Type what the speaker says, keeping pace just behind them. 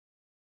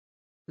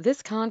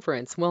This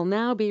conference will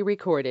now be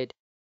recorded.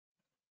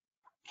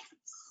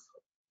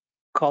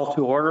 Call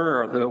to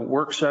order the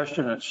work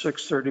session at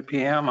 6:30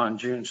 PM on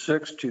June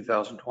 6,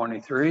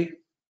 2023.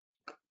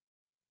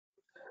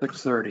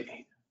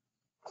 6:30.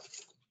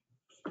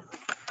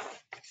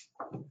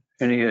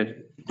 Any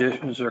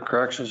additions or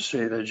corrections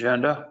to the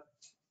agenda?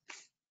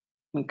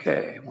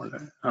 Okay,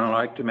 I'd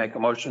like to make a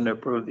motion to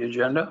approve the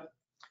agenda.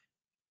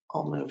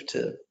 I'll move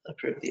to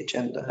approve the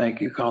agenda.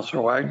 Thank you,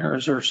 Counselor Wagner.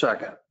 Is there a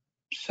second?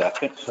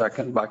 Second.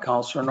 Second by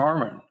Counselor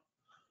Norman.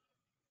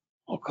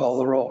 I'll call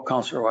the roll.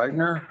 Counselor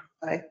Wagner?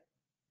 Aye.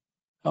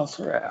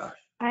 Counselor Ash?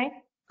 Aye.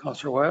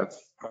 Counselor Webb?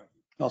 Aye.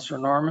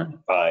 Counselor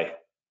Norman? Aye.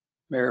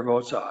 Mayor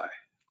votes aye.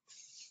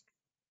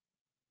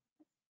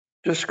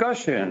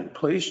 Discussion,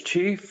 police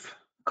chief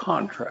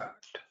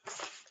contract.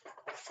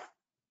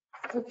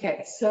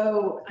 Okay,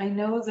 so I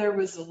know there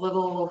was it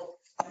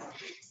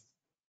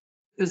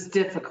was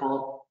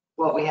difficult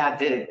what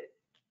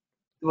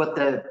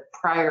the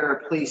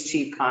prior police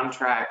chief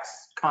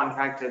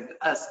contracted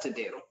us to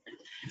do.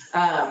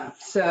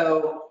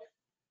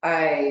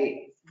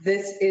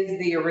 This is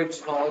the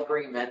original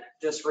agreement,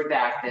 just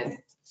redacted,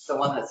 the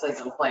one that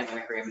says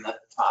employment agreement at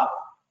the top.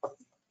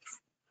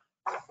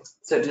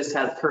 So it just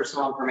has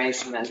personal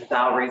information and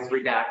salaries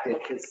redacted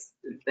because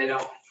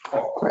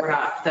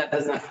that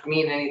doesn't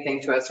mean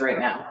anything to us right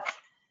now.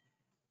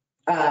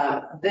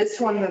 This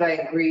one that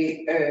I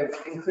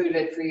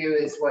included for you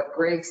is what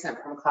Greg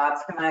sent from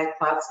Klatskanai.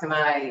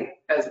 Klatskanai,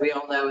 as we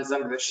all know, is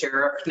under the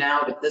sheriff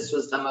now, but this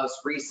was the most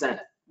recent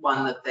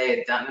one that they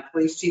had done a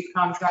police chief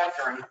contract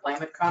or an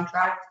employment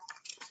contract.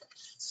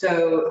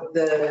 So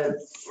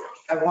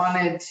I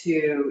wanted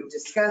to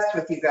discuss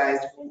with you guys,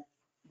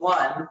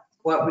 one,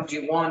 what would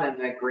you want in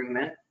an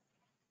agreement?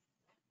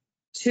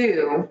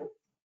 Two,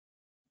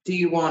 do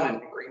you want an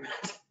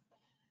agreement?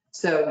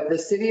 So the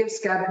city of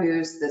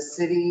Scappoose, the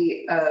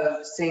city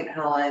of St.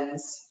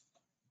 Helens,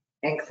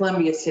 and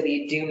Columbia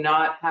City do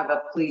not have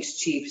a police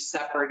chief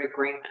separate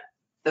agreement.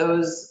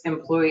 Those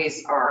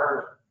employees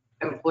are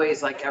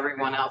employees like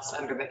everyone else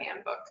under the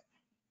handbook.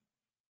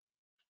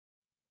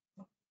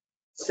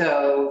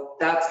 So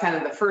that's kind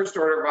of the first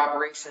order of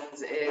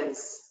operations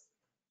is,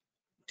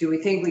 do we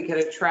think we could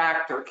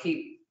attract or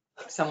keep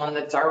someone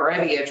that's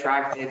already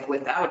attracted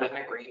without an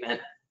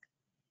agreement?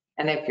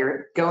 And if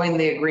you're going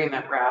the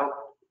agreement route,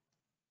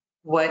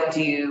 what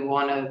do you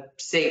want to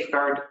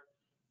safeguard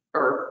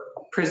or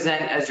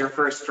present as your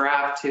first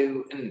draft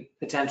to a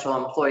potential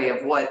employee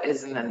of what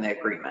isn't in the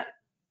agreement?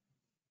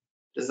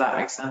 Does that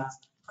make sense?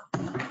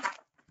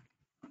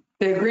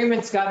 The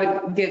agreement's got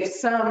to give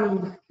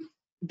some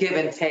give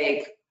and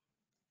take,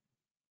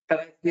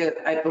 but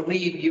I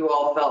believe you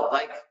all felt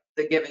like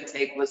the give and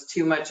take was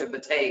too much of a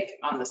take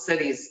on the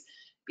city's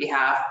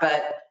behalf.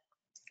 But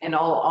in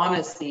all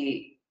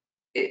honesty,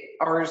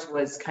 ours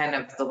was kind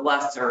of the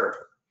lesser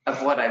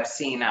of what I've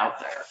seen out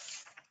there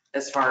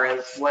as far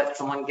as what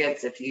someone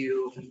gets if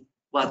you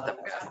let them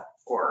go.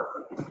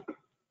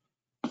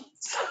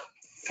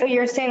 So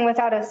you're saying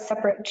without a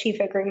separate chief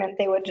agreement,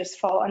 they would just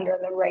fall under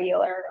the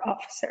regular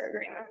officer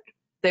agreement?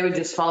 They would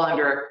just fall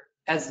under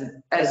as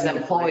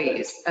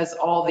employees, as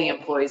all the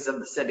employees of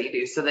the city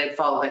do. So they'd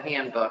follow the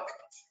handbook.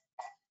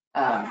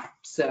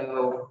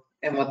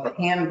 And with the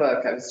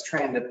handbook, I was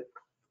trying to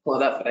pull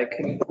it up, but I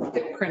couldn't.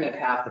 It printed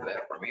half of it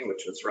for me,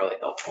 which was really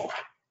helpful.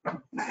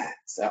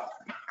 So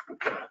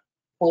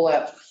pull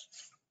up.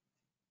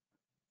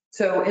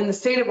 So in the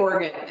state of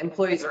Oregon,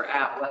 employees are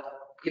at will.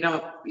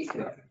 You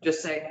can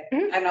just say,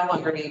 I no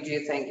longer need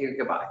you, thank you,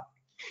 goodbye.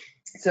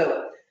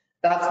 So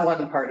that's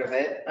one part of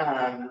it.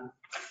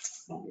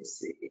 Let me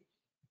see.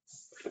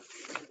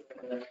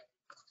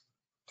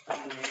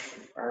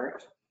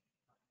 Part.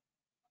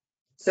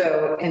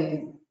 So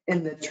in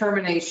the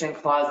termination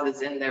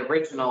clauses in the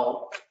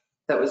original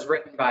that was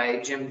written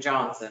by Jim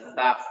Johnson,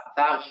 that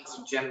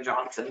one's Jim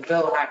Johnson.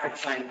 Bill Hackett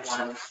signed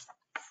one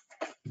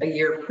a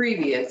year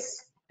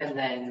previous, and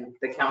then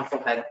the council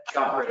had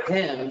got rid of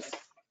him.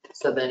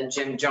 So then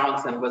Jim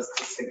Johnson was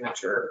the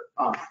signature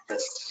on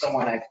this, the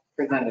one I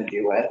presented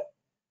you with.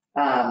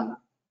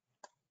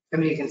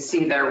 And you can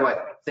see there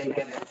what they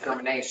get in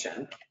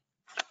termination.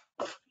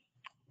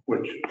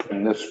 Which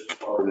in this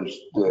part is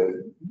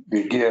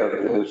the give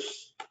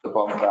is the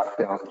bump back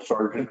down to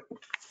sergeant.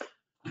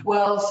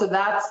 Well, so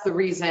that's the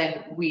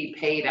reason we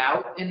paid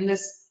out in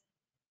this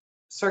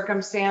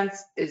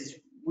circumstance is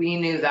we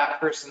knew that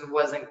person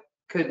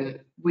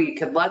we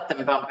could let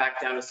them bump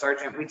back down to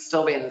sergeant. We'd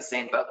still be in the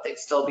same boat. They'd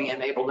still be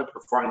unable to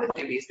perform the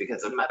duties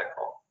because of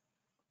medical.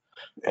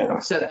 Yeah,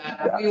 so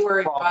that we were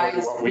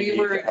advised, we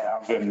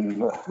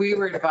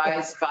were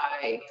advised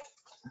by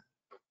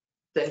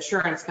the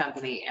insurance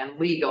company and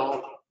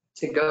legal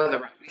to go the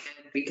route we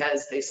did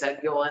because they said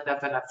you'll end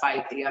up in a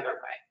fight the other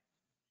way.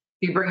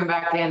 If you bring them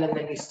back in and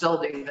then you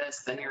still do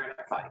this, then you're in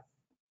a fight.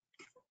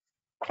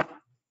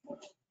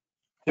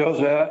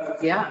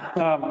 Josette?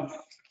 Yeah.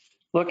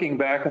 Looking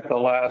back at the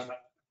last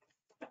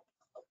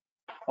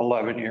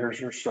 11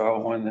 years or so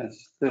when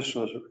this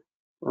was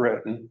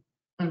written,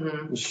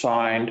 was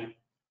signed,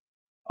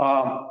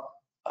 how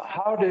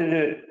how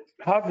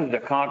did the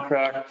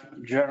contract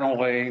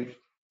generally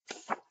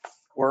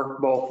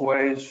work both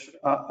ways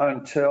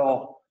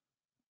until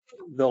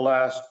the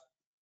last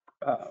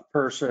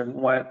person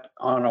went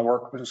on a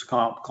workman's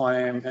comp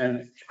claim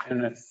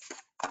and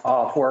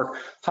off work?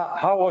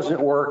 How was it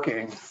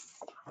working?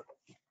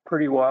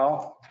 Pretty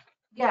well?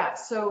 Yeah,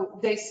 so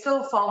they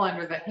still fall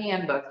under the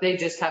handbook. They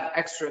just have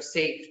extra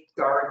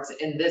safeguards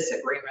in this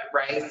agreement,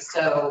 right?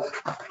 So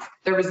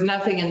there was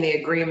nothing in the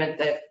agreement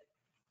that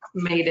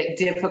made it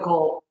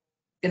difficult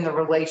in the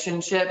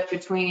relationship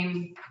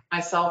between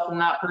myself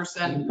and that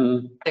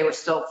person. They were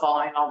still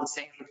following all the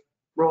same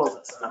rules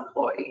as an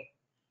employee.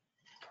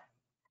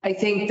 I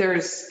think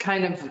there's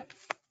kind of,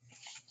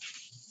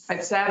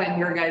 I've sat in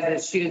your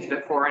guys' shoes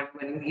before, and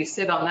when you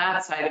sit on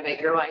that side of it,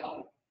 you're like,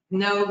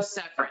 no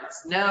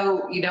severance,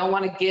 no, you don't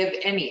want to give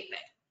anything.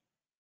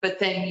 But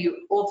then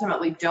you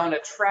ultimately don't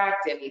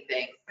attract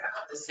anything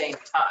at the same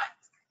time.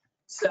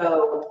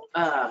 So,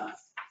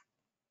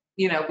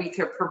 we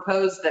could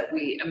propose that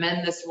we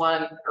amend this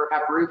one or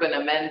have Ruben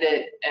amend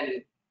it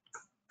and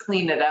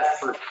clean it up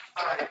for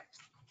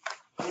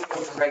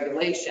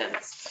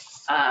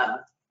regulations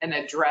and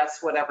address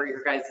whatever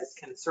your guys'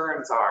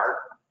 concerns are.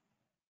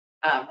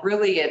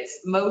 Really, it's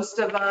most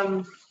of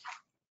them.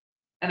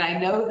 And I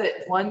know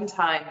that one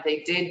time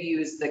they did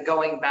use the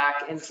going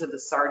back into the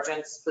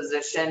sergeant's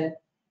position,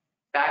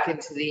 back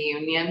into the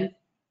union.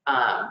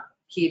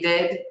 He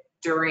did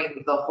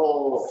during the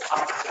whole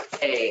officer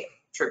pay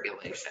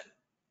tribulation.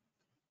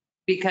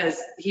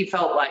 Because he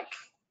felt like,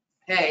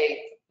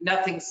 hey,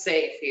 nothing's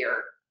safe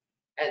here.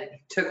 And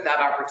took that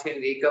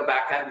opportunity to go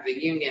back under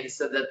the union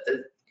so that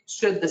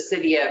should the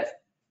city have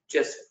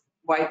just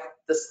wiped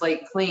the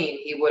slate clean,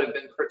 he would have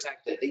been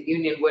protected. The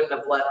union wouldn't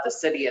have let the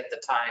city at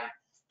the time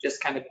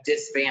just kind of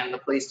disband the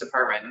police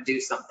department and do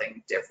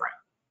something different.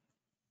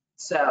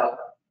 So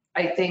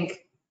I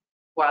think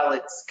while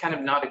it's kind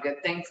of not a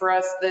good thing for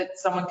us that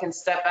someone can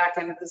step back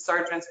into the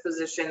sergeant's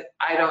position,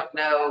 I don't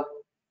know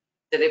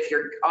that if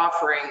you're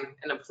offering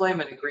an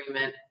employment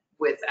agreement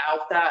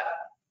without that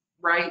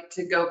right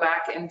to go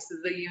back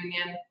into the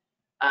union,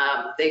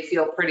 they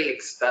feel pretty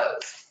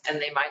exposed and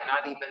they might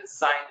not even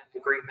sign an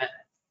agreement.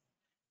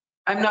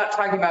 I'm not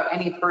talking about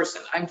any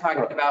person. I'm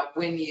talking about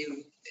when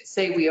you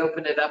say we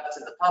open it up to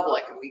the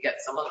public and we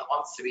get someone that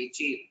wants to be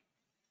cheap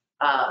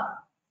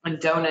and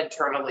don't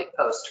internally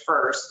post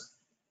first,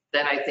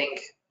 then I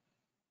think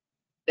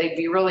they'd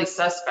be really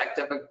suspect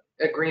of an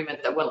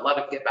agreement that wouldn't let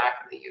them get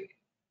back in the union.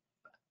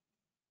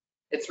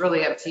 It's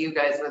really up to you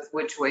guys with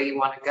which way you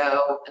want to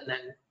go, and then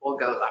we'll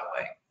go that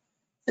way.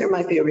 There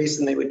might be a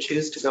reason they would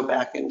choose to go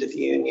back into the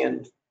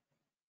union,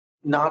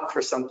 not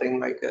for something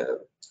like a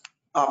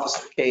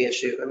officer K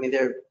issue. I mean,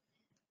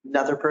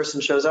 another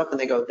person shows up and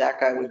they go, that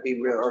guy would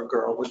be real, or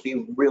girl would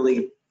be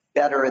really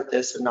better at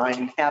this, and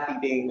I'm happy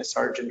being a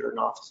sergeant or an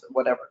officer,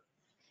 whatever.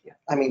 Yeah.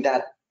 I mean,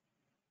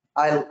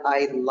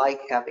 I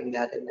like having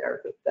that in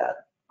there with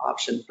that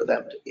option for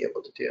them to be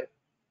able to do.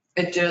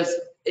 It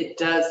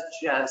does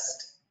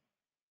just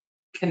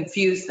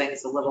confuse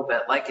things a little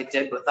bit, like it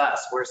did with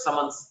us, where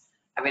someone's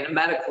having a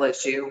medical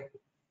issue.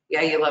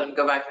 Yeah, you let them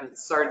go back into the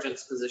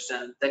sergeant's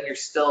position, then you're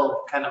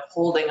still kind of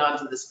holding on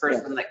to this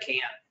person that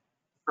can't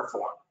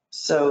perform.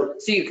 So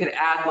you could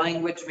add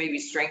language, maybe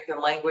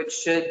strengthen language,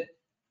 should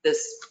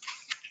this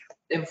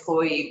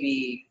employee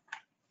be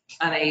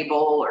unable,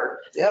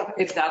 or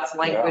if that's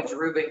language,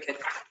 Ruben could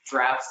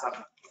draft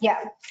some. Yeah,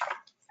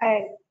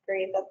 I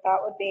agree that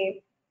would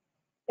be,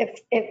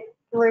 if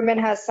Ruben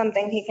has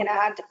something he can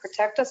add to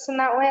protect us in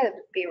that way, it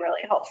would be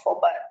really helpful,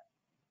 but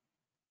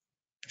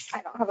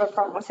I don't have a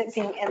problem with it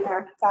being in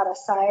there, that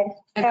aside.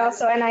 I don't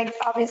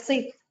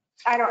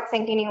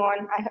think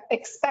I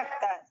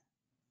expect that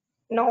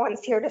no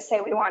one's here to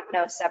say we want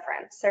no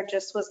severance. There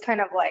just was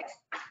kind of like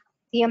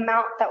the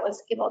amount that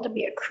was able to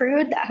be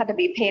accrued that had to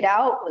be paid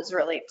out was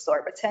really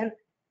exorbitant.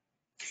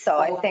 So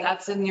I think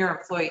that's in your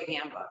employee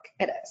handbook.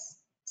 It is.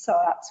 So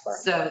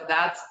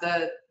that's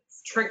the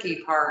tricky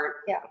part.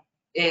 Yeah.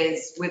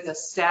 Is with a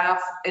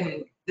staff,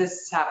 and this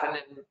has happened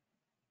in,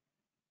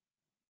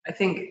 I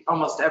think,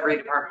 almost every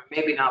department,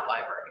 maybe not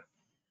library.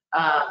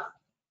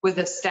 With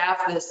a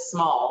staff this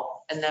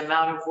small and the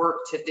amount of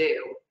work to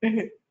do,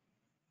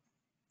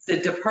 the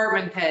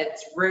department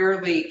heads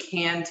rarely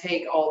can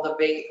take all the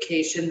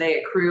vacation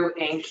they accrue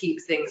and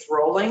keep things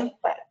rolling.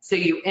 Right. So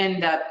you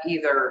end up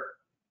either,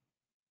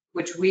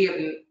 which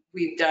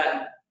we've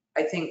done,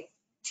 I think,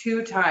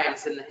 2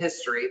 times in the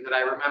history that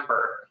I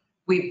remember,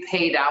 we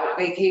paid out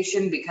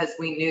vacation because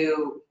we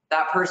knew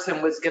that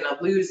person was going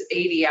to lose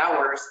 80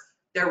 hours.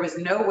 There was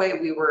no way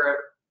we were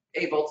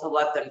able to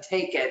let them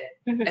take it.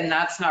 And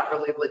that's not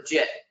really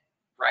legit,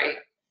 right?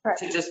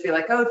 To just be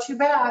like, oh, too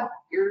bad.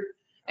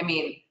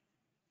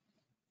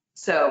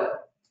 So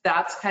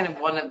that's kind of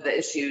one of the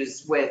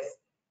issues with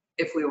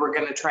if we were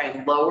going to try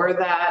and lower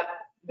that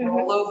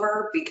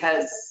rollover,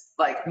 because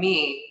like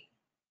me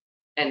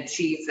and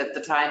Chief at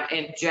the time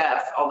and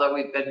Jeff, although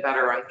we've been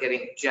better on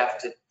getting Jeff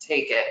to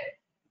take it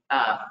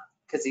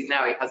because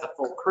now he has a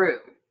full crew.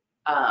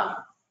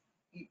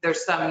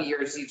 there's some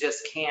years you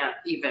just can't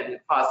even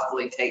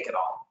possibly take it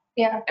all.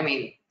 Yeah. I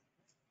mean,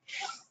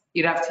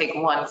 you'd have to take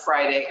one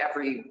Friday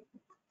every,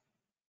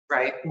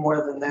 right?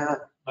 More than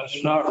that.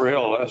 That's not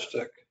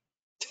realistic,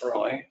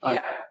 really.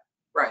 Yeah,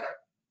 right.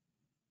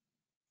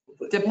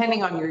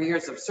 Depending on your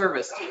years of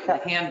service, in the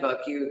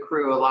handbook, you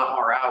accrue a lot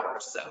more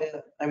hours, so,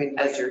 Yeah, I mean,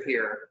 as you're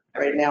here.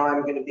 right now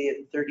I'm going to be at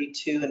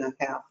 32 and a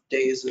half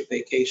days of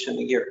vacation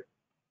a year.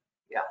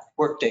 Yeah.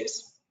 Work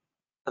days.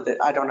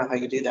 I don't know how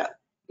you do that.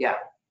 Yeah.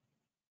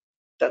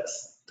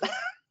 That's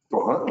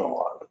Well, hunting a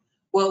lot.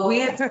 Well, we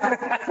had,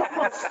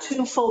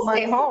 2 full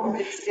Stay months. home.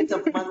 It's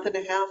a month and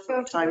a half Don't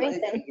of do time.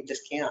 anything. You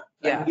just can't.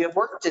 Yeah. You have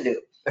work to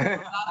do.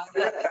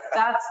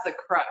 that's the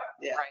crux,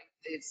 Yeah. right?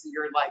 It's,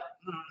 you're like,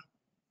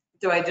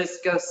 do I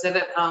just go sit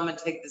at home and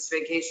take this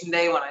vacation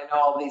day when I know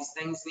all these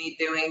things need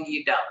doing?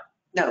 You don't.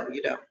 No,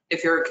 you don't.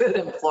 If you're a good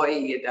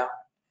employee, you don't.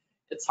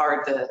 It's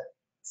hard to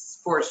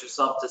force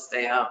yourself to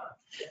stay home.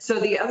 So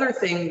the other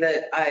thing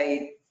that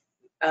I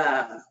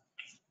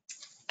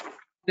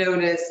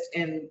noticed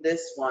in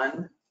this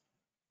one,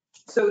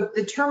 so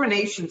the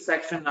termination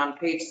section on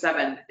page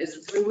 7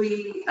 is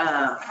really,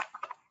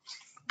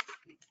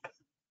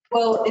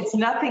 well, it's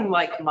nothing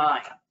like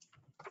mine.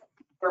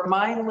 Where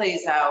mine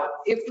lays out,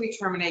 if we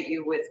terminate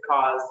you with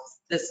cause,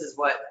 this is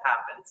what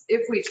happens.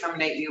 If we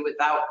terminate you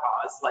without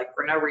cause, like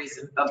for no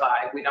reason,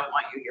 bye-bye, we don't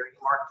want you here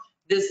anymore,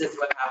 this is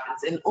what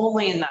happens. And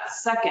only in that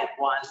second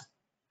one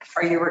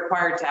are you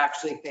required to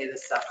actually pay the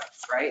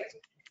severance, right?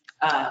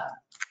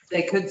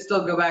 They could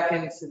still go back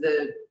into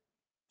the,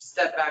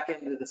 step back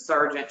into the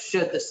sergeant,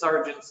 should the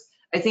sergeants,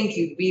 I think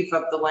you beef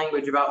up the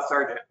language about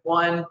sergeant.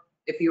 1,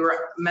 if you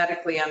were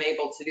medically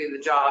unable to do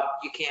the job,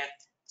 you can't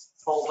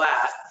pull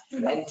that.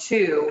 And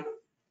 2,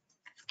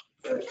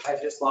 I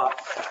just lost.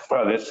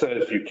 Well, it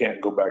says you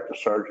can't go back to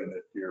sergeant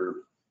if you're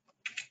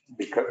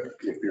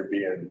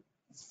being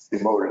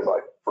demoted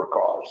like for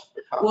cause.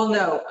 Well,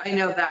 no, I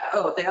know that.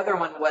 Oh, the other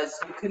one was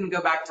you couldn't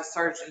go back to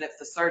sergeant if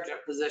the sergeant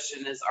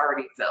position is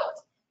already filled.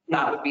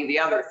 That would be the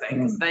other thing,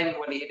 because then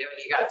what are you doing?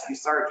 You got 2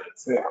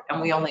 sergeants. Yeah.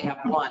 And we only have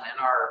 1 in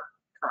our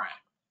current.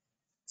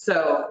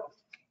 So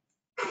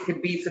you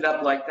could beef it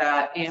up like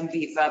that and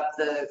beef up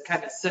the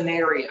kind of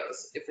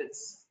scenarios. If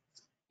it's,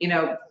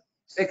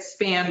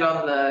 expand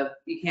on the,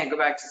 you can't go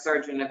back to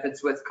sergeant if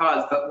it's with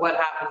cause, but what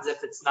happens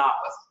if it's not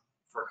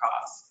for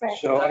cause? Right.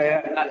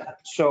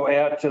 So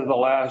add to the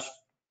last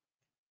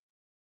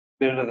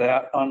bit of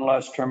that,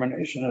 unless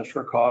termination is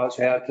for cause,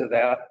 add to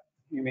that.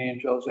 You mean,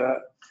 Josette?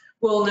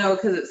 Well, no,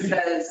 because it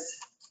says,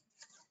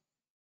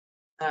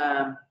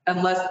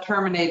 unless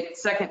terminated,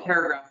 second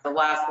paragraph, the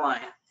last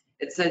line,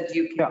 it said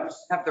you can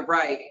have the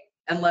right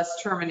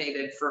unless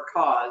terminated for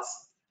cause.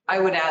 I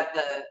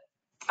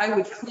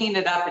would clean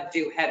it up and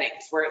do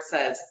headings where it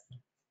says,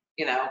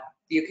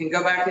 you can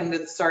go back into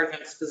the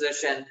sergeant's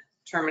position,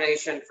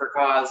 termination for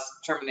cause,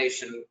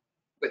 termination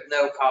with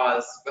no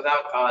cause,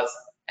 without cause,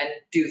 and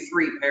do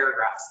 3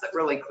 paragraphs that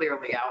really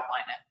clearly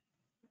outline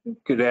it.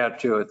 Could add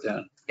to it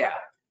then. Yeah,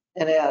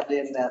 And add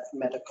in that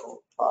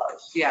medical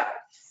clause. yeah,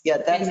 Yeah,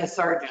 in the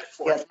sergeant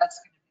yeah, portion.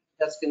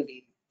 that's going to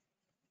be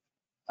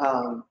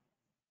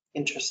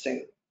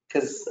interesting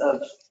because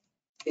of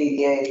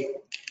ADA.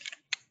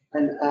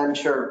 And I'm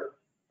sure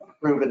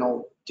Ruben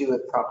will do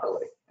it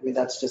properly. I mean,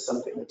 that's just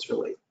something that's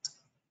really,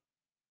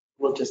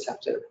 we'll just have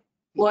to.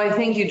 Well, I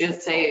think you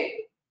just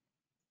say,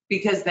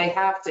 because they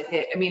have to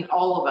hit,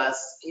 all of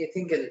us, you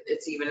think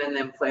it's even in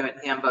the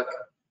employment handbook.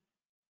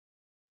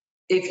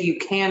 If you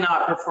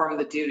cannot perform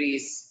the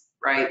duties,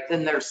 right,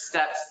 then there's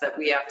steps that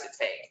we have to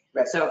take.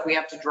 Right. So if we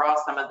have to draw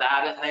some of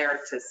that in there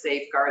to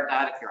safeguard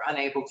that, if you're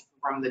unable to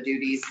perform the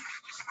duties,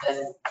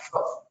 then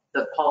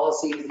the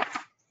policies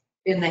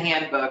in the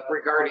handbook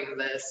regarding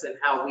this and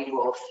how we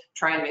will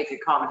try and make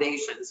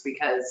accommodations,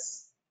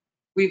 because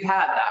we've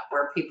had that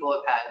where people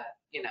have had,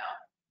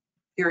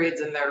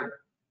 periods in their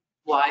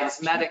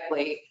lives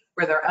medically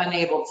where they're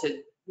unable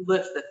to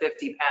lift the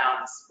 50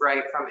 pounds,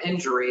 right, from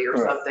injury or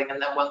Right. something.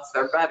 And then once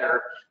they're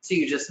better, so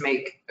you just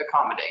make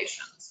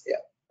accommodations. Yeah.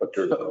 But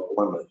there's a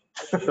limit.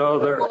 So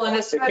there, Well,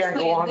 and can't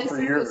go on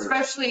for years.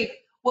 especially,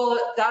 well,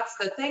 that's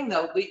the thing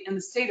though, in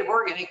the state of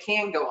Oregon, it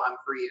can go on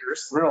for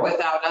years Really?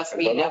 without us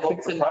being I don't able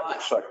think to the not.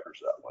 private sector's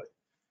that way.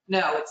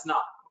 No, it's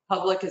not.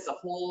 Public is a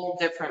whole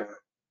different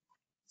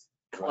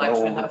I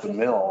collection know with of. the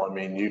mill,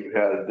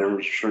 there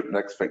was a certain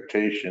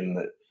expectation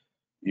that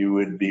you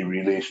would be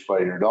released by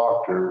your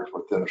doctor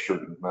within a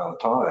certain amount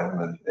of time,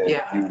 and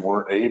Yeah. if you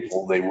weren't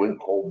able, they wouldn't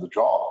hold the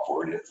job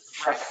for you.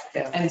 Right.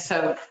 Yeah. And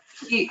so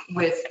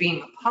with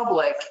being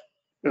public,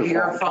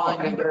 you're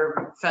falling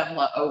under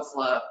FEMLA,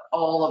 OFLA,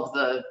 all of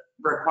the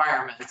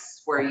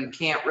requirements where you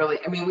can't really,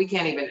 we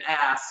can't even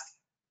ask,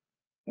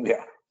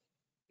 Yeah.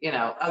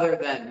 other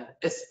than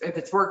if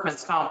it's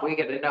workman's comp, we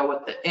get to know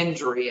what the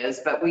injury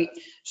is, but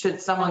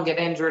should someone get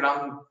injured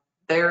on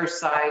their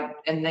side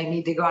and they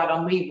need to go out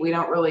on leave, we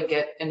don't really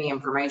get any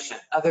information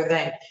other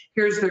than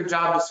here's their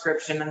job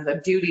description and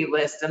the duty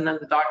list. And then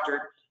the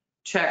doctor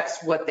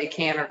checks what they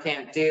can or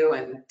can't do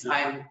and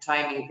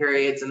timing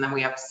periods. And then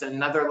we have to send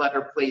another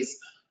letter, please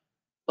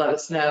let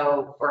us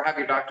know, or have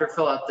your doctor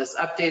fill out this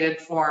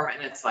updated form.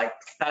 And it's like,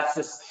 that's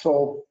just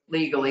So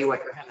legally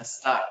what you're kind of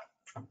stuck.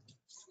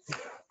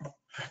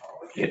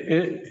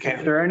 Is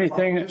there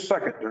anything,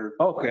 second, there.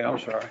 okay, I'm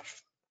sorry.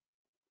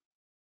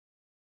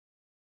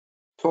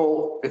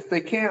 So if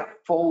they can't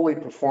fully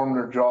perform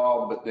their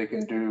job, but they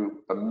can do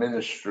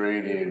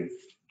administrative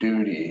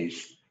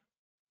duties,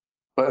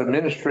 but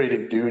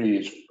administrative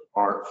duties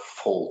aren't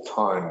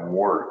full-time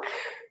work.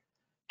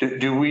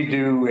 Do we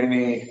do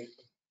any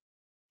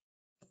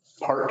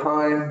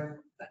part-time?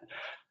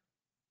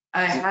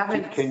 I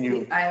haven't, Can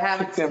you I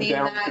haven't kick them seen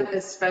down that, to-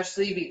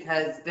 especially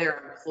because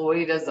they're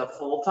employed as a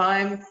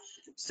full-time.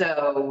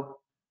 So,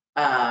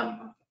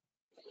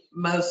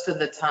 most of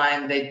the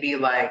time they'd be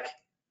like,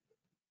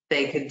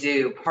 they could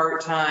do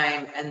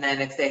part-time, and then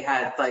if they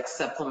had like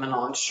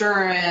supplemental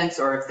insurance,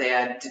 or if they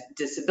had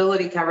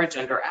disability coverage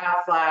under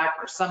AFLAC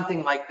or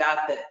something like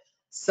that, that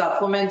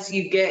supplements,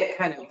 you get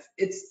kind of,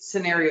 it's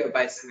scenario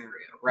by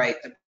scenario, right?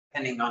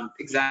 Depending on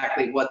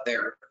exactly what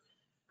their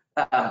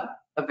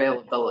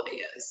availability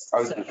is. I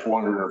was So- just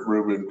wondering if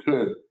Ruben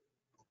could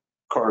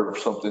carve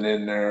something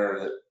in there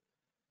that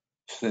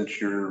since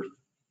your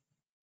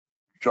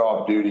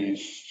job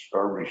duties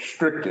are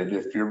restricted,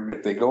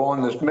 if they go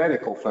on this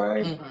medical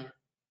thing, Mhm.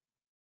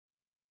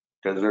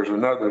 because there's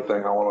another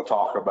thing I want to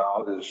talk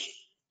about is,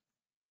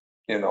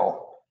 you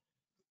know,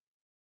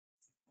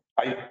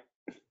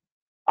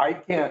 I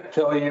can't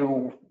tell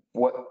you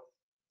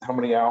how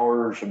many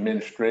hours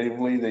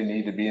administratively they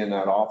need to be in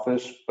that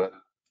office, but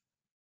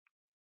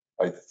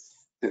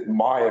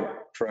my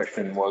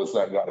impression was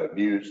that got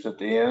abused at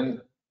the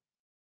end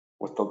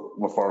with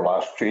our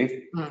last chief.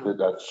 Hmm.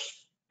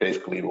 That's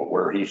basically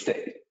where he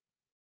stayed.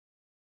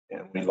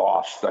 And we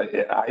lost.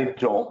 I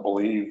don't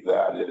believe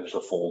that is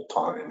a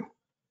full-time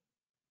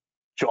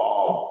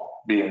job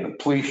being the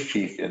police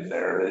chief in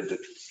there. I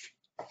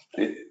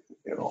think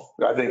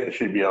it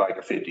should be like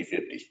a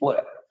 50-50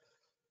 split.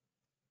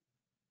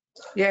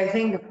 Yeah, I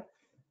think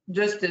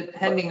just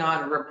depending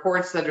on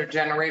reports that are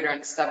generated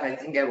and stuff, I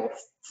think it will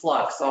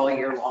flux all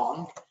year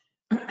long.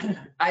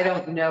 I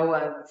don't know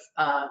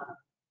of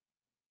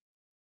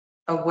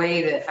a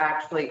way to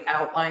actually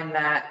outline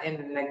that in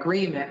an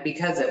agreement,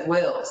 because it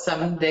will.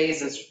 Some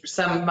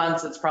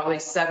months it's probably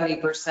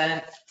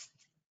 70%,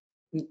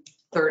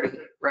 30,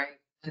 right?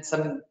 And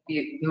some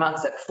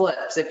months it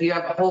flips. If you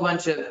have a whole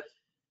bunch of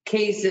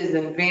cases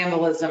and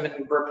vandalism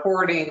and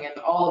reporting and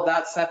all of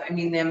that stuff, I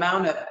mean, the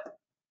amount of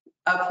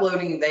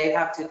uploading they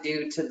have to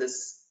do to the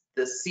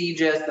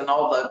CGIS and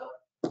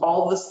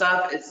all the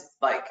stuff is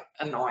like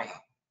annoying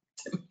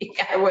to me.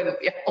 I wouldn't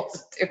be able to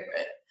do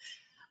it,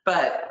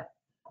 but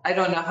I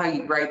don't know how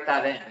you write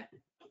that in.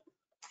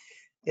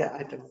 Yeah,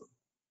 I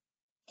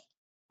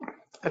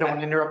don't want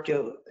to interrupt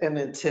you in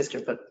its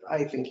history, but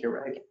I think you're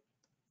right.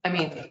 I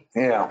mean,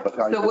 Yeah, but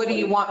so what do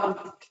you want?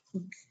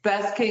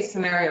 Best case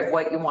scenario,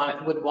 what you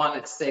would want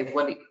it to say,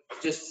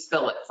 just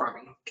spill it for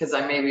me, because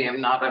maybe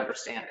I'm not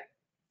understanding.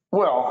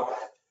 Well,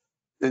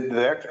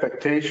 the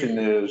expectation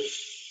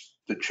is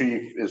the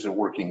chief is a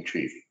working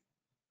chief.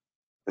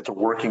 It's a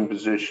working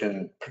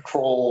position.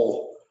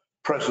 Patrol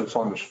presence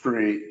on the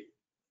street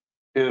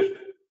is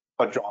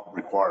a job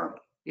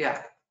requirement.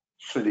 Yeah.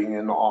 Sitting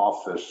in the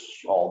office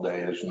all day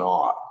is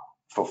not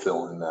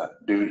fulfilling that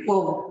duty.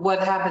 Well,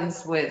 what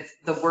happens with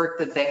the work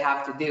that they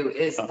have to do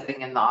is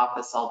sitting in the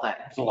office all day?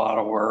 It's a lot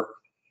of work.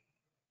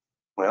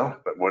 Well,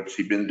 but what's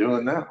he been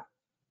doing now?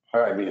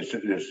 I mean, is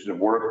the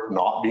work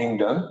not being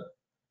done?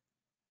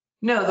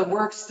 No, the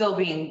work's still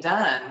being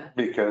done.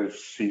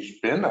 Because he's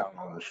been out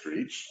on the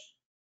streets.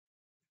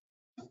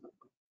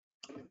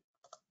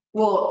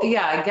 Well,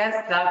 yeah, I guess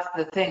that's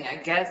the thing. I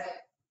guess,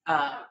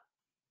 I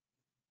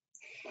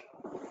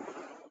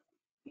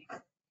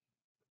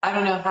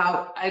don't know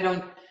how, I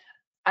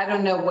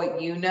don't know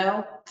what you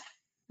know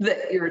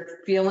that you're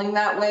feeling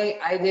that way.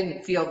 I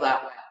didn't feel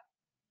that way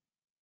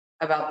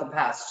about the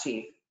past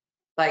chief.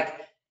 Like,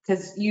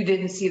 because you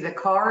didn't see the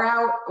car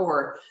out,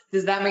 or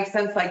does that make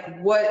sense?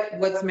 Like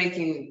what's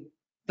making?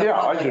 the Yeah,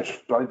 public-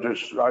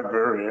 I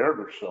very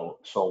ever so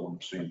seldom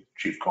see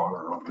Chief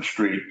Connor on the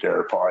street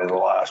there, probably that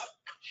last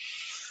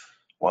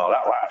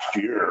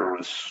year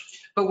was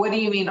But what do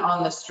you mean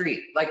on the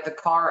street? Like the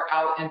car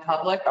out in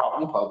public?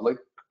 out in public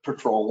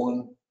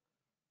patrolling,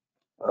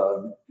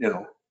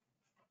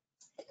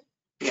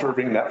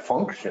 serving that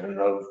function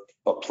of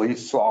a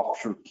police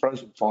officer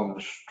presence on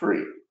the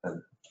street.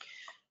 And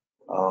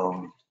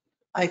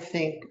I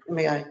think,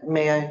 may I?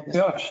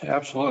 Yes,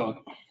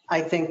 absolutely.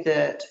 I think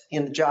that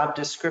in the job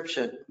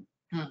description,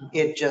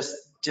 it just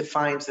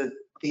defines that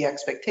the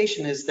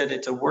expectation is that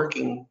it's a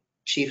working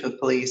chief of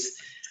police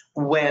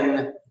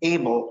when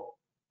able.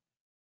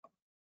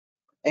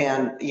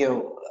 And,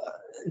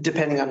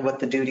 depending on what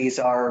the duties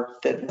are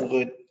that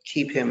would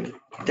keep him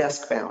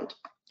desk bound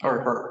or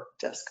her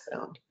desk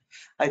bound.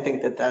 I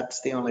think that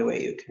that's the only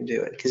way you can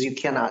do it, because you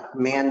cannot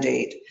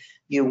mandate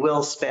you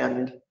will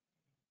spend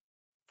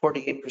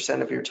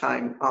 48% of your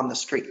time on the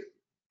street,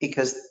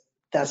 because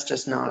that's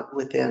just not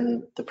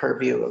within the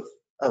purview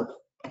of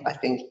I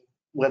think,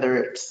 whether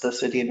it's the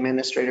city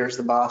administrator is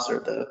the boss or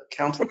the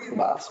council is the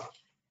boss.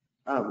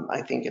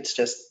 I think it's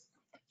just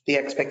the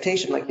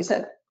expectation, like you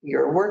said,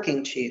 you're a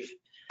working chief,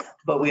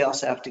 but we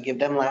also have to give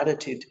them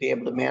latitude to be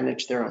able to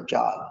manage their own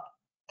job.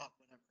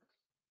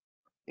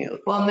 You know,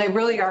 Well, and they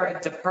really are a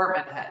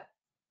department head.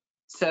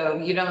 So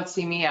you don't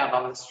see me out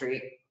on the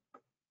street.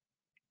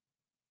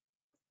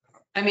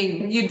 I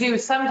mean, you do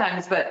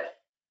sometimes, but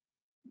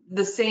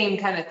the same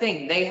kind of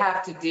thing. They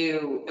have to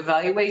do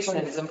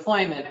evaluations,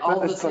 employment, all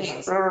the It's a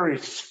things. very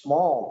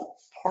small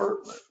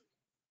department.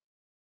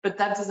 But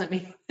that doesn't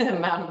mean the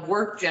amount of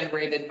work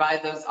generated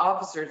by those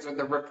officers or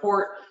the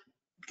report,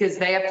 because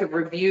they have to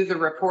review the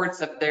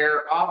reports of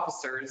their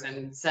officers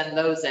and send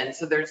those in.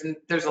 So there's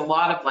a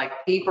lot of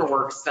like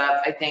paperwork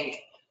stuff I think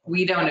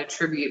we don't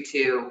attribute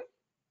to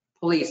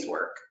police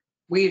work.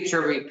 We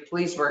attribute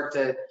police work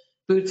to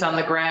boots on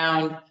the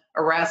ground,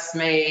 arrests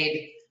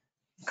made,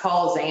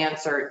 calls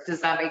answered.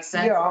 Does that make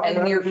sense? Yeah, I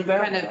And you're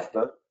understand kind of,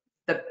 that.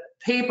 the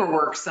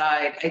paperwork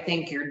side, I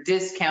think you're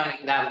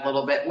discounting that a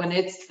little bit when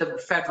it's the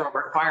federal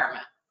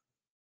requirement.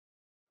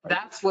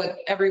 That's what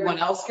everyone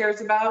else cares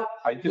about.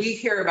 We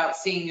care about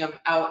seeing them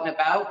out and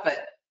about, but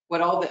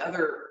what all the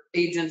other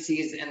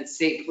agencies and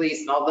state police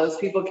and all those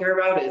people care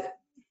about is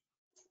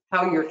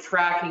how you're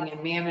tracking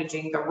and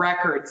managing the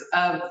records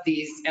of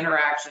these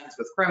interactions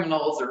with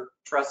criminals or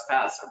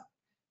trespass.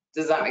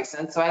 Does that make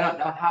sense? So I don't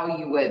know how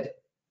you would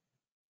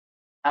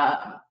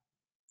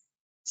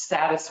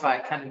satisfy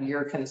kind of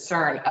your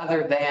concern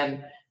other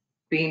than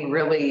being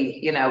really,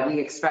 we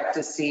expect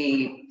to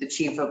see the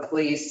chief of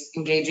police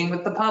engaging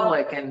with the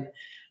public and,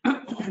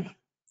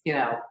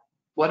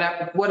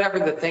 whatever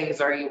the things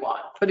are you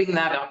want, putting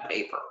that on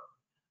paper.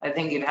 I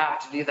think you'd have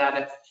to do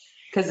that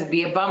because it'd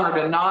be a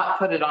bummer to not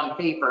put it on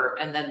paper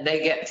and then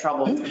they get in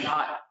trouble for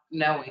not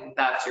knowing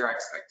that's your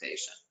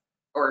expectation.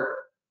 Or,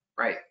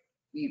 right,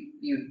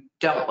 you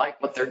don't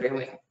like what they're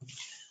doing,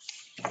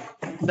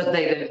 but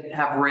they didn't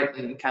have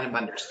written kind of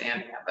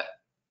understanding of it.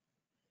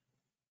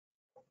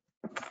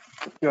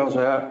 Goes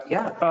that.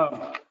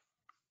 Yeah.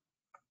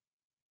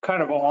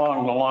 Kind of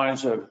along the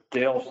lines of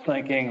Dale's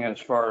thinking as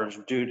far as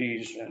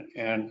duties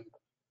and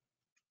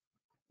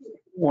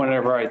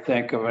whenever I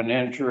think of an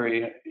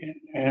injury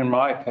in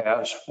my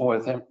past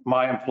with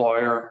my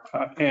employer,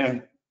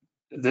 and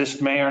this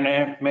may or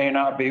may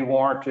not be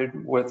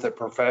warranted with the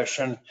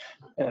profession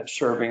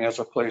serving as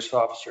a police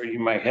officer, you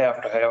may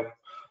have to have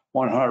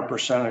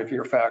 100% of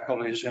your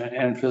faculties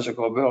and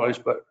physical abilities,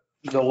 but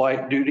the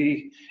light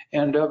duty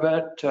end of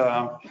it,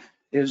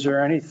 is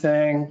there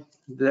anything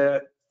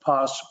that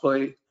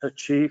possibly a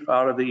chief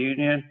out of the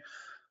union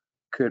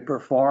could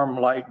perform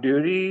light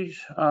duties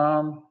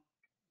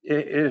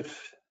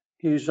if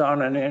he's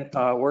on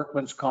a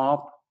workman's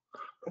comp?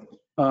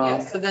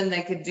 Yeah, so then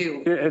they could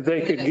do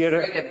They could get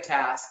it. administrative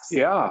tasks.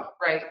 Yeah.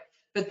 Right.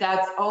 But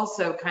that's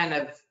also kind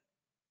of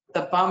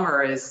the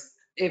bummer is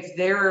if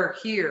they're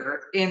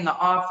here in the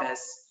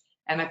office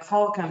and a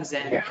call comes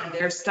in and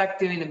they're stuck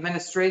doing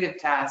administrative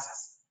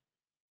tasks,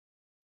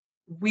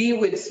 we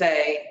would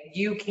say,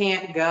 you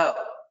can't go.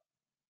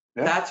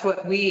 Yeah. That's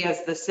what we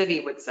as the city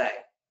would say,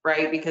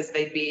 right? Because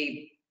they'd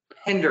be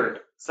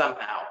hindered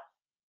somehow.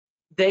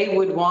 They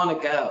would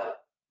want to go.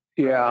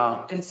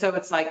 Yeah. And so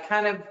it's like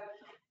kind of,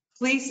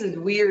 police is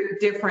weird,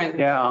 different.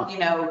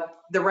 Yeah.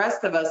 The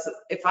rest of us,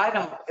 if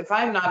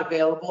I'm not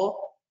available,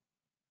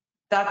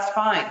 that's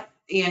fine.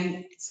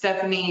 And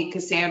Stephanie,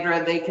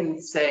 Cassandra, they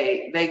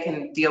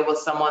can deal with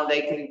someone,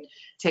 they can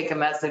take a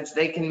message,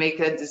 they can make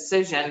a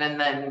decision, and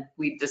then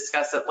we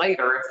discuss it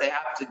later. If they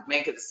have to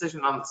make a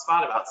decision on the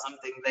spot about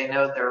something, they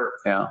know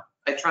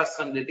I trust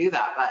them to do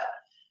that.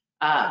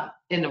 But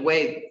in a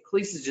way,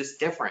 police is just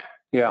different.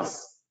 Yeah.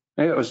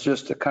 It was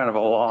just a kind of a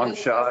long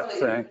shot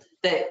thing.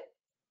 That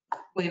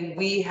when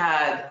we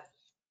had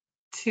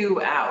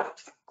 2 out,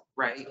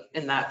 right,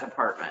 in that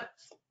department,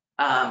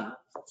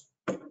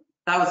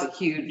 that was a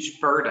huge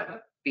burden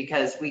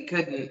because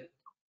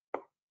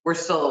we're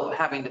still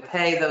having to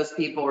pay those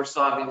people. We're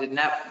still having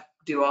to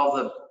do all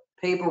the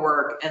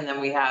paperwork. And then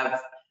we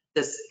have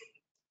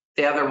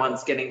the other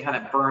ones getting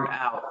kind of burnt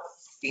out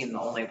being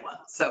the only one.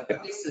 So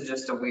this is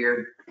just it's a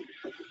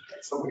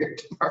weird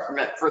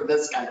department for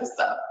this kind of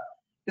stuff.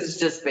 It's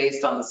just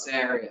based on the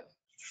scenario.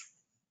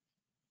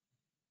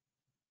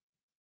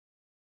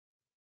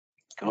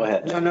 Go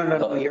ahead.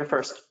 No, you're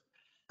first.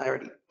 I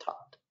already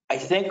talked. I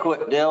think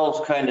what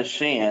Dale's kind of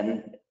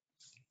seeing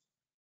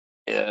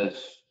is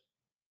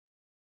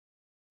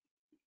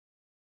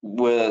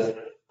with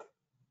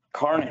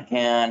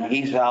Carnahan,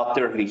 he's out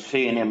there, he's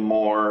seeing him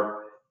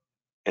more.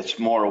 It's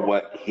more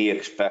what he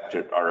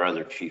expected our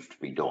other chief to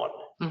be doing.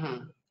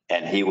 Mm-hmm.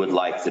 And he would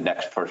like the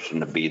next person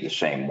to be the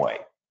same way.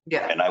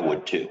 Yeah. And I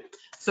would too.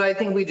 So I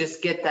think we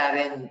just get that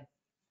in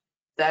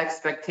the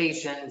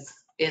expectations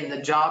in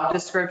the job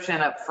description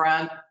up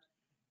front,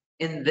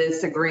 in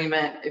this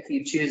agreement, if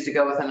you choose to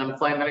go with an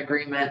employment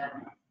agreement,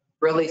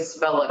 really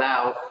spell it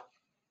out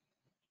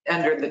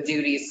under the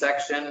duties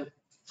section.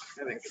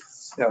 I think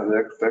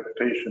The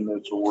expectation that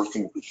it's a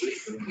working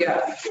position.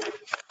 Yeah.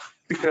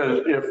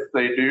 Because if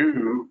they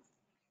do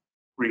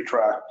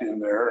retract in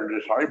there and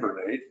just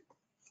hibernate.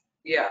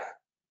 Yeah.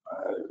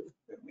 I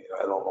mean,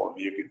 I don't know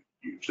if you could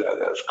use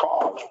that as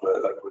cause,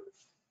 but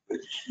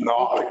it's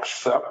not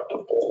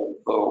acceptable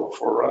though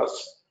for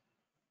us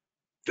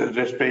to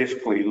just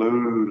basically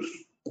lose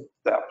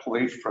that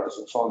police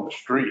presence on the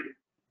street,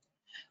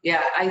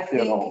 Yeah, I and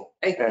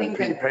think,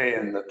 be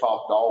paying the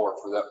top dollar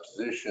for that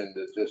position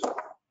to just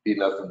be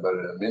nothing but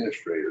an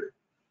administrator.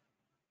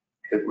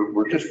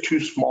 We're just too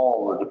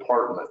small a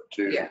department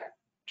yeah,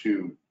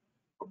 to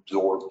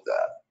absorb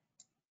that.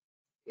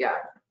 yeah,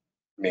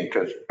 I mean,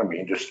 because,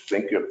 just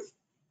think of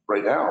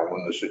right now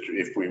when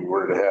if we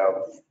were to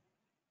have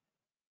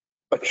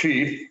a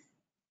chief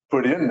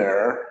put in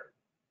there.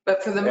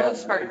 but for the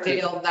most Yeah. part,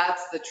 Dale,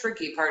 that's the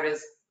tricky part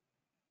is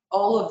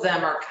all of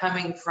them are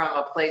coming from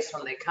a place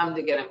when they come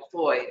to get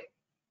employed.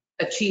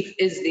 A chief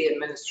is the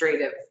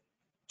administrative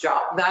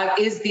job. That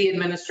is the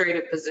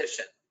administrative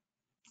position.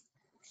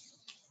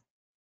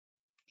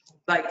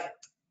 Like,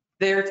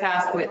 they're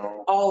tasked with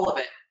all of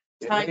it.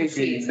 It Time may be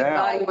sheets,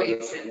 now, but it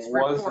evaluations,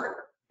 wasn't report.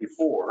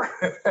 before.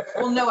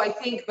 Well, no, I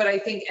think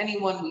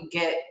anyone we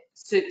get,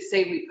 to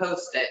say we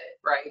post it,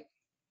 right?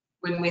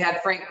 When we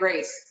had Frank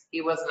Grace,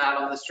 he wasn't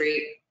out on the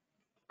street,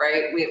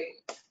 right?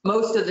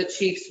 Most of the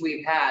chiefs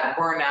we've had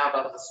weren't out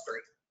on the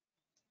street.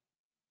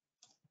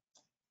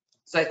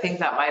 So I think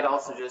that might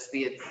also just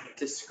be a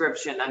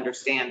description,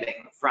 understanding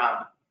from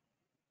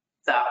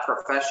that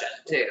profession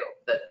too,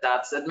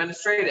 that's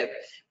administrative.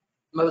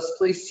 Most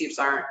police chiefs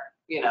aren't,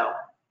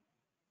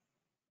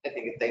 I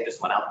think they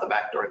just went out the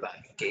back door of the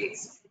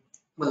gates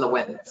when the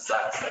wind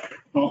sucks.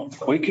 Well,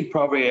 we could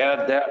probably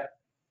add that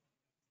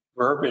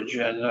verbiage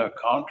in the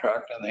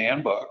contract in the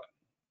handbook.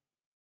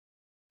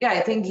 Yeah, I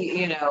think,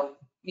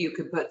 you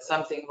could put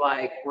something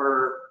like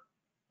we're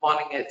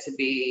wanting it to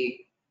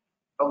be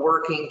a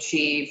working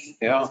chief,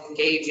 Yeah.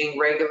 engaging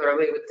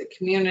regularly with the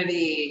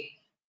community,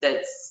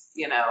 that's,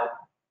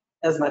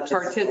 As much as.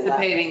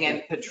 participating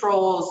in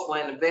patrols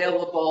when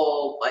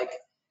available,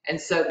 and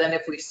so then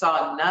if we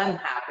saw none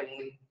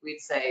happening, we'd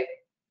say,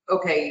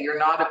 okay, you're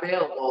not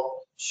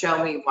available,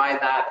 show me why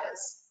that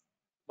is,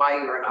 why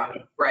you are not,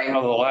 right?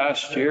 Now, the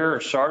last year,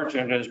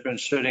 Sergeant has been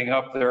sitting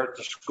up there at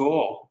the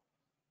school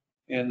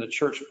in the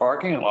church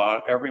parking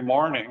lot every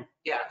morning.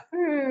 Yeah.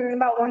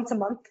 About once a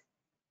month.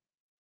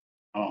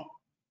 Oh,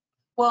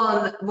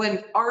 Well, and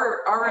when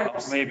our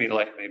maybe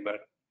lately,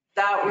 but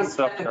that was He's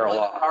up kind of there a one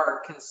lot. of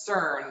our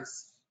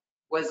concerns,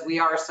 was we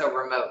are so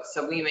remote.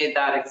 So we made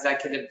that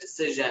executive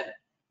decision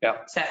Yeah.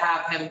 to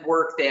have him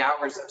work the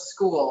hours of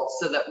school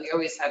so that we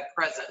always had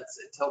presence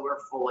until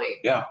we're fully.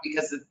 Yeah.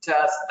 Because to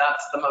us,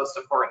 that's the most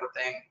important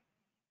thing.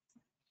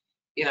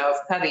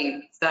 If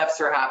petty thefts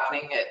are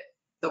happening at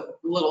the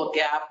little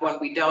gap when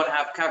we don't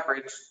have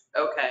coverage,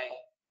 okay.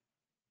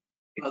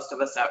 Most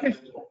of us have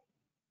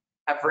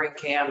ring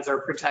cams or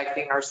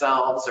protecting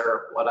ourselves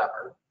or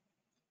whatever.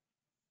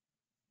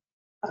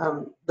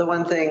 The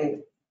one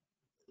thing,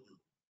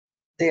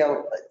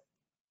 Dale,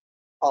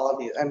 all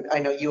of you, I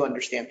know you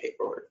understand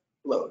paperwork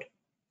load.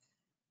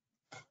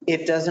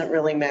 It doesn't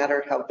really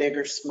matter how big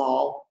or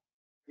small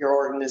your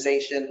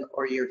organization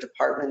or your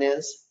department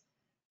is.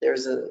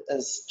 There's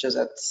as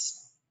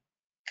Josette's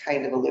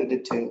kind of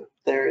alluded to,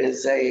 there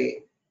is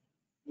a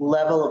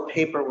level of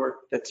paperwork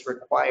that's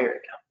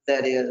required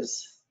that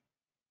is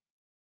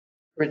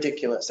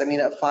ridiculous. I mean,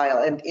 a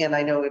file, and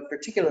I know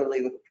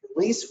particularly with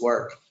police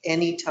work,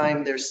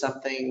 anytime there's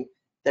something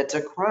that's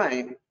a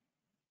crime,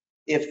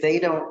 if they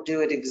don't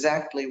do it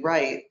exactly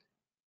right,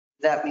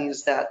 that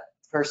means that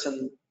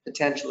person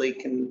potentially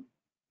can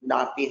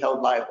not be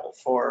held liable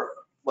for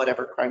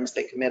whatever crimes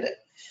they committed.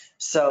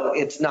 So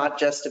it's not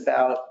just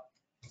about,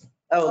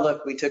 oh,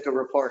 look, we took a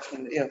report.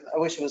 And, I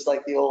wish it was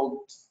like the old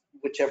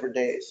whichever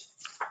days.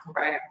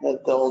 Right. The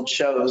old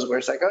shows where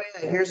it's like, oh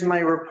yeah, here's my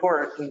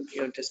report, and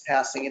just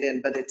passing it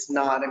in, but it's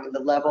not. I mean, the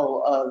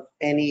level of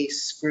any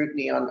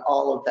scrutiny on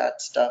all of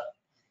that stuff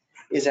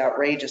is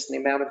outrageous. And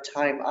the amount of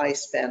time I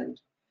spend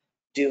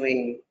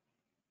doing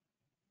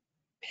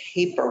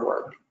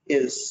paperwork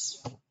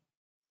it's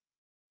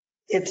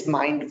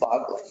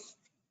mind-boggling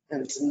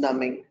and it's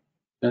numbing.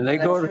 and they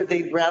go to,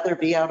 They'd rather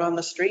be out on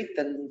the street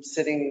than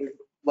sitting,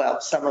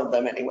 well, some of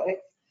them anyway.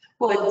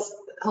 Well, it's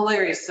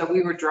hilarious. So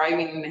we were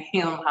driving in the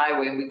Halem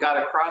Highway and we got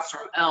across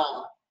from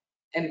Elm,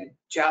 and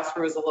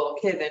Jasper was a little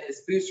kid in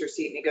his booster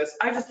seat and he goes,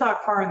 I just saw a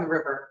car in the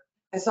river.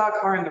 I saw a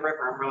car in the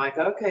river. And we're like,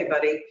 okay,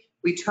 buddy.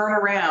 We turn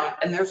around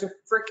and there's a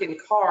freaking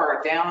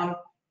car down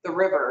the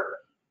river.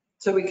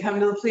 So we come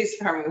to the police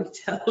department, we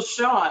tell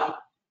Sean,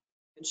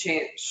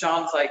 and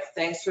Sean's like,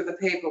 thanks for the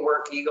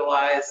paperwork, Eagle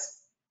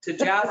Eyes, to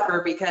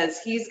Jasper, because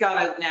he's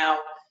got to now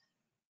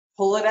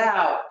pull it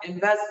out,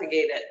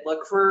 investigate it,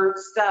 look for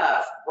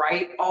stuff,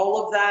 write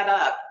all of that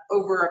up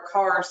over a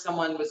car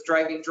someone was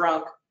driving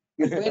drunk,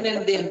 went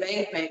in the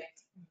embankment,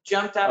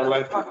 jumped out of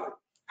the car.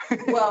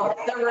 Well,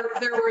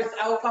 there was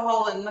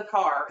alcohol in the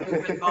car,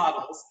 open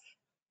bottles.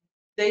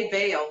 They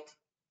bailed.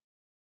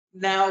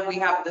 Now we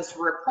have this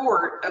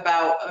report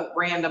about a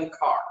random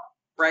car,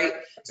 right?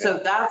 So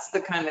that's the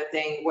kind of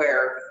thing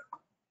where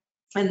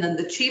And then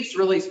the chief's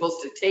really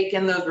supposed to take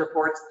in those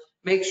reports,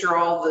 make sure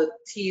all the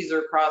Ts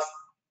are crossed,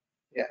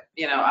 Yeah.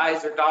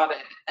 Is are dotted,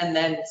 and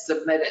then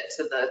submit it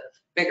to the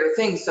bigger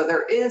thing. So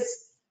there is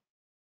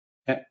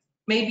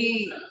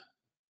maybe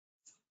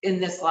in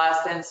this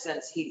last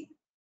instance,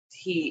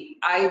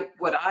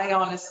 what I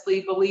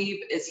honestly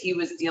believe is he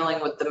was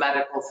dealing with the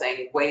medical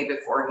thing way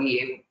before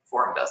he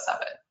informed us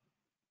of it.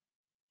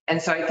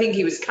 And so I think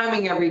he was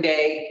coming every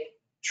day,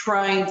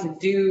 trying to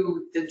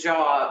do the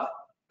job,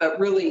 but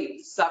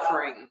really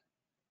suffering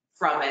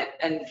from it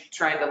and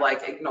trying to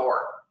like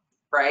ignore,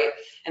 right?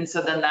 And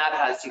so then that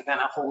has you kind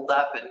of hold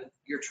up and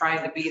you're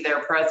trying to be there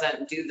present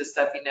and do the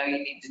stuff you know you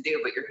need to do,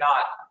 but you're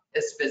not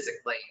as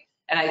physically.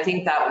 And I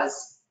think that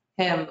was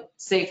him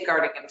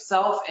safeguarding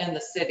himself and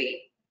the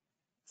city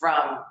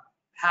from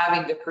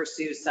having to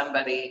pursue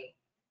somebody,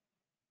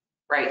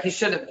 right? He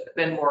should have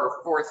been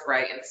more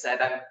forthright and said,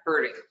 I'm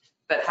hurting,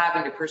 but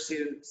having to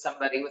pursue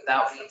somebody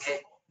without being able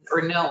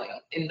or knowing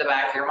in the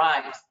back of your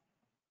mind,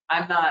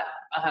 I'm not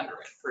 100%.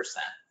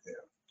 Yeah.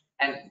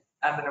 And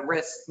I'm going to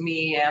risk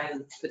me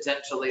and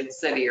potentially the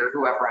city or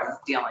whoever I'm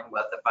dealing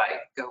with if I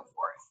go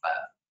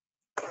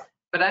for it.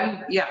 But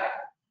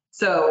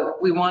so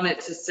we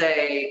wanted to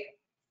say,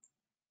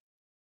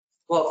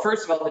 well,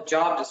 first of all, the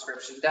job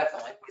description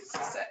definitely needs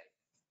to say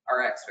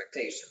our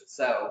expectations.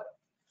 So,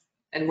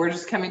 and we're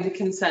just coming to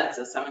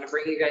consensus. I'm going to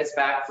bring you guys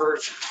back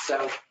first.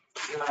 So,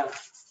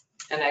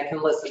 and I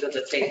can listen to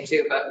the tape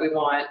too, but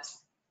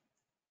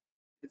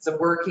it's a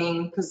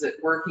working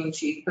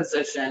chief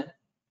position.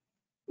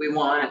 We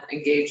want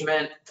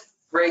engagement,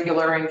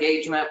 regular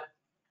engagement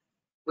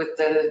with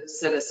the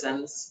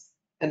citizens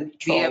And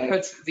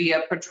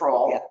via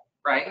patrol, Yeah.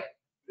 right?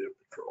 Via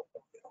patrol.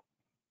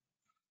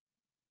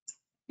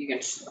 You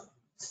can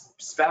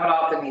spout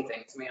off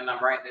anything to me and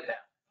I'm writing it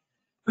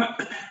down.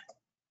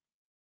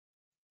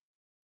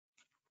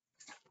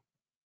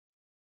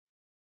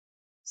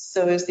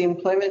 So is the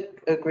employment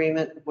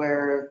agreement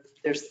where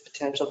there's the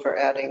potential for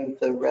adding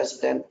the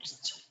resident?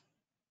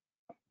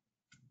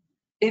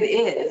 It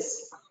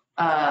is.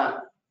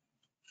 Class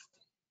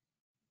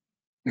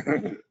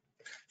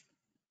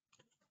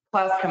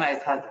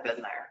hasn't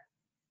been there.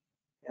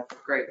 Yeah.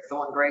 Great, the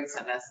one Greg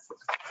sent us.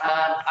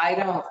 I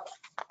don't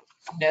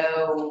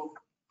know.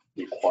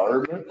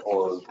 Requirement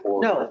or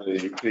No,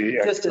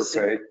 the just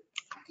extra pay?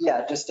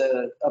 Yeah, just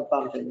a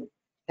bump in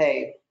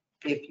pay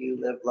if you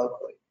live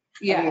locally.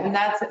 Yeah, I mean- and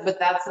that's in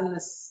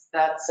this,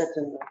 that's That's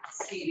in the-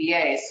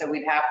 CBA, so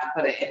we'd have to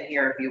put it in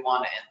here if you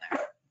want it in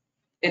there.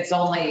 It's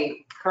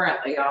only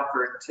currently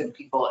offered to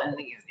people in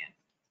the union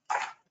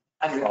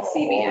under the Oh,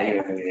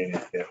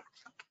 CBA. yeah.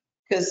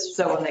 Because,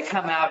 So when they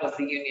come out of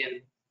the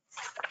union,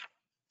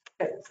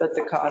 but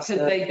the cost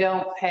because of, they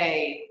don't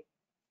pay,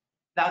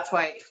 that's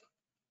why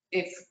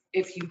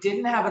if you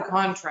didn't have a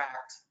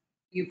contract,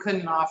 you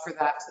couldn't offer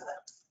that to them.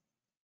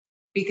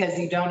 Because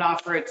you don't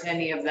offer it to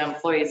any of the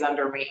employees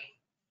under me,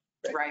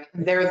 right?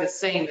 They're the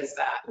same as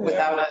that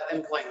without an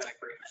employment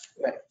agreement.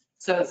 Right.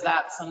 So is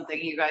that something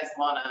you guys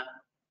want to?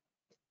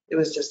 it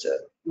was just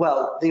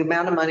the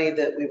amount of money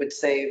that we would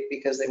save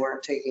because they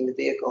weren't taking the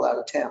vehicle out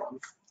of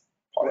town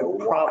would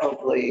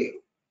probably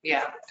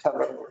Yeah,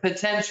 cover.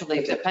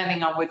 potentially,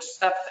 depending on which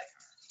step they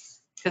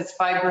are. Because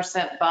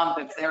 5% bump,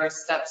 if they're a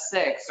step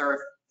 6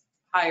 or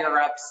higher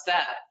up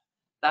step,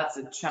 that's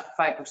a chunk,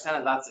 5%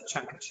 of that's a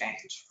chunk of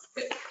change.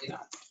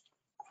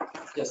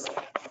 Just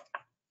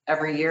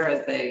every year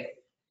as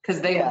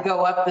because they would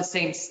go up the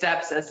same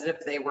steps as if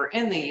they were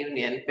in the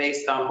union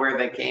based on where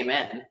they came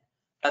in.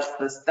 That's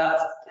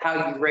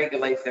how you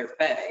regulate their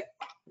pay.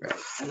 Right.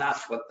 And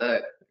that's what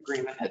the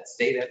agreement had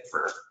stated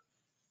for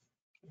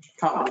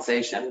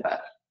compensation,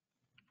 but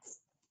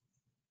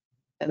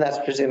And that's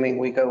presuming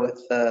we go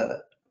with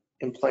the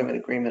employment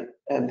agreement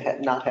and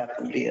not have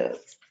them be a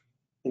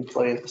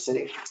employee of the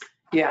city.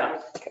 yeah.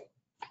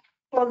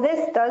 Well,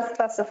 this does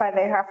specify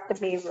they have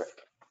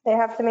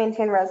to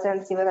maintain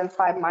residency within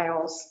 5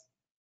 miles.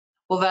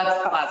 Well,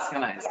 that's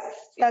classified.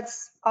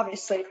 That's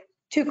obviously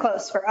too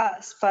close for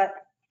us, but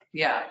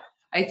Yeah.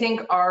 I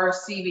think our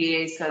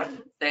CBA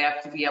said they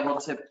have to be able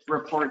to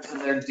report to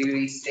their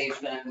duty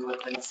station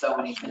within so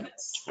many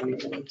minutes.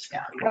 20 minutes.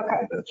 Yeah.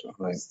 okay, That's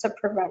right. just to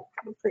prevent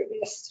the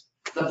previous.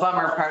 The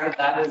bummer part of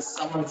that is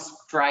someone's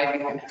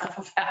driving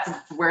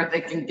fast where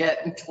they can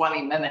get in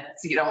 20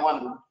 minutes. You don't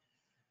want to,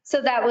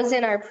 So that was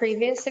in our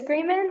previous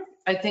agreement?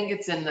 I think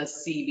it's in the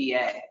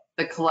CBA,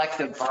 the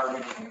collective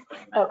bargaining agreement.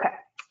 Okay.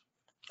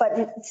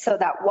 But so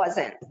that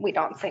wasn't, we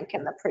don't think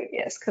in the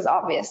previous, because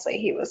obviously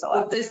he was Well,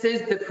 allowed this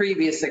is the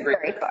previous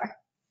agreement. very far.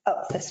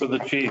 Oh, this, So the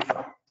chief,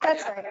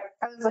 that's right.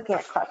 I was looking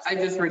at class. I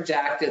just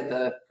redacted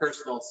the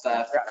personal I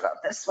stuff. forgot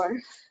about this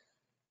one.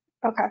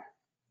 Okay.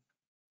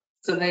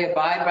 So they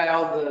abide by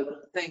all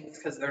the things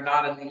because they're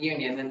not in the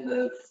union in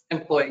the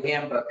employee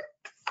handbook.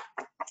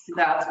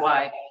 That's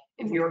why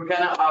if you were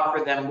going to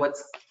offer them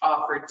what's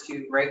offered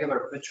to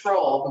regular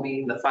patrol,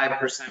 meaning the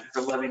 5%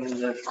 for living in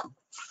the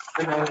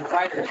Vernonia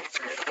Fire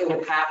District, it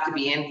would have to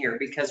be in here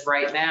because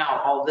right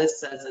now, all this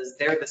says is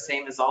they're the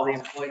same as all the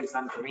employees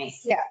under me.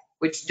 Yeah.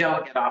 which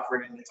don't get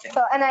offered anything.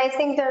 So, and I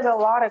think there's a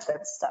lot of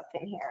good stuff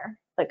in here,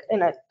 like,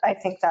 I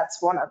think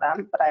that's one of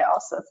them, but I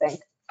also think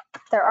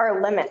there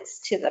are limits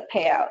to the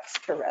payouts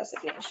for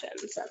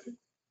resignations and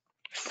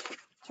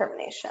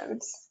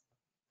terminations.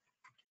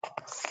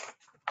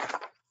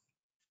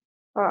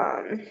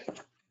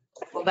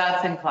 Well,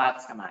 that's in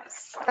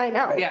Clatskamized. I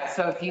know, Yeah,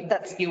 so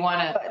if you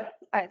want to but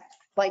I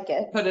like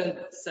it. put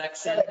a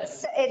section, It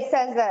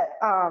says that,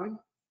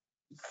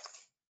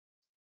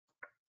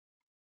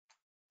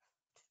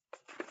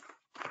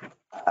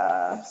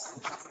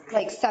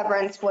 like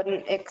severance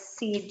wouldn't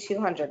exceed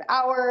 200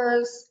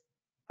 hours.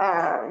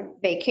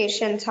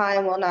 Vacation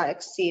time will not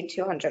exceed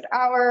 200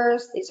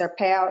 hours. These are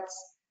payouts.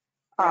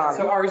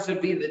 so ours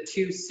would be the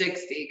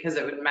 260 because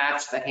it would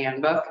match the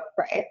handbook.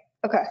 Right,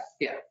 okay.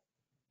 Yeah.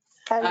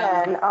 And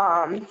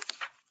then,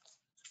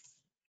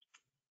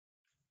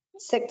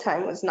 sick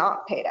time was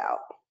not paid out.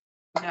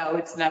 No,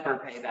 it's never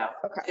paid out.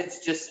 Okay.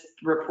 It's just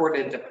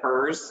reported to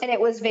PERS. And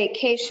it was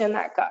vacation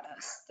that got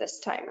us this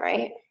time,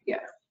 right? Yeah.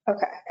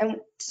 Okay, and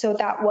so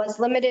that was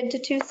limited to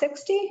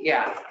 260?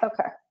 Yeah,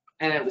 Okay,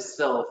 and it was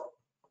still,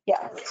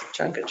 yeah. It's a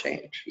chunk of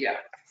change. yeah.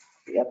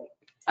 Yep.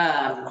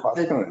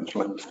 Clatskamized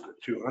limited to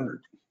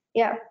 200.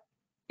 Yeah,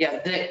 Yeah,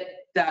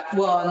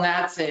 well, and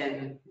that's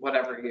in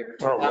whatever year,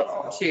 Oh,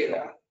 wow. 2002.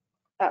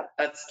 Oh.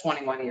 That's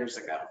 21 years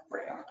ago.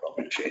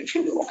 Probably changed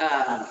a little.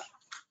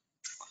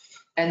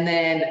 And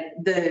then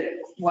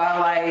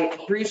while I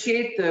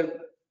appreciate the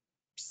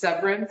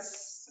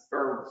severance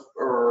or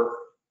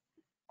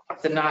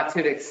the not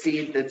to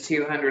exceed the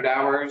 200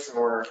 hours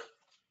or,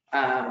 2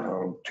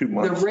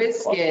 months. the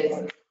risk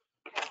is,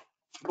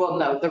 well,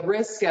 no, the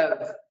risk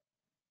of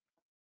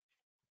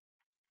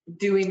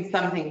doing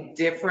something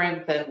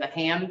different than the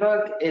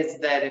handbook is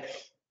that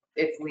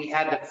if we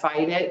had to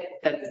fight it,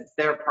 then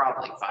they'll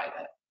probably fight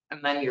it.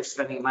 And then you're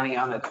spending money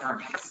on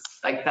attorneys.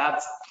 Like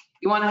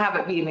you want to have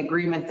it be an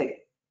agreement that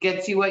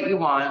gets you what you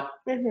want,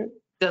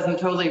 doesn't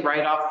totally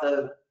write off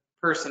the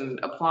person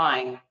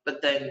applying,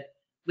 but then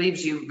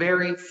leaves you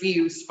very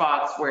few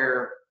spots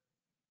where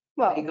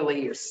well,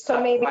 legally you're so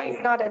stuck maybe fighting.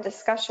 it's not a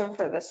discussion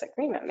for this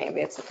agreement,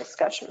 maybe it's a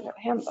discussion for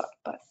the handbook,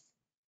 but.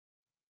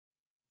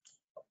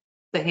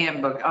 The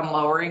handbook, I'm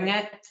lowering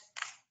it.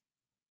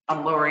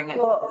 I'm lowering it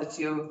Well, to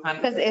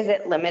 200 Because is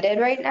it limited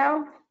right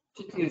now?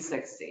 to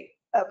 260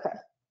 Okay,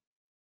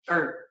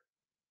 or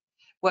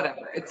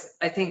whatever.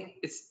 I think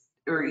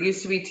or it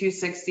used to be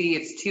 260,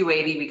 it's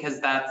 280 because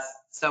that's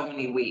so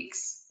many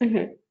weeks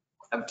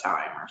of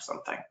time or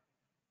something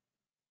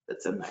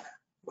that's in there.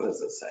 What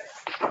does it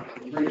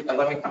say?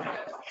 Let me find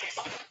it.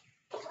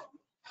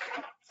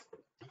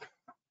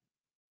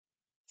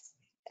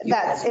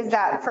 is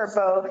that for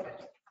both?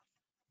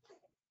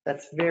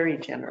 That's very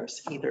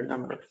generous, either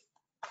number.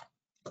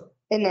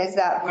 And is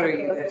that? What are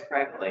you guys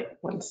privately?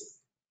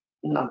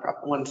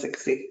 Non-profit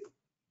 160,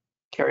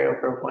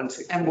 carryover of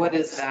 160. And what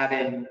is that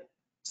in?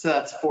 So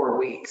that's 4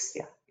 weeks.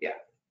 Yeah. Yeah.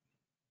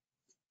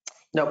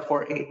 No,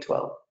 4, 8,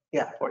 12.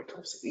 Yeah, 4,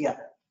 12, yeah.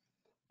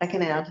 I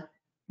can add.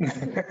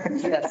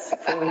 Yes,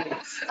 4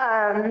 weeks.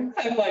 I'm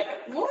like,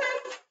 what?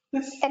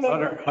 And is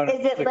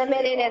it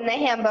limited in the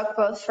handbook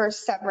both for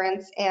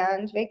severance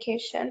and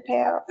vacation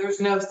payout? There's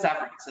no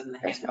severance in the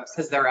handbook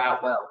because they're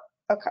at will.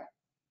 Okay.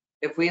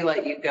 If we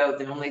let you go,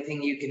 the only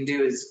thing you can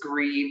do is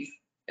grieve.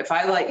 If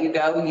I let you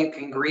go, you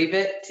can grieve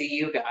it to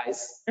you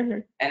guys.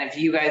 Mhm. And if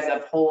you guys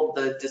uphold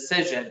the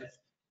decision,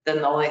 then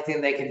the only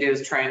thing they can do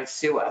is try and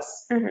sue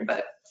us. Mhm.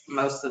 But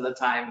most of the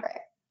time,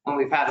 Right. when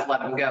we've had to let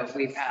them go,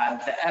 we've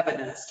had the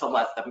evidence to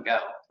let them go,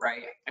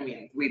 right? I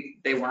mean,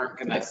 they weren't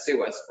going to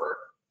sue us for.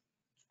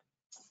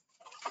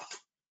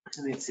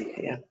 Let me see.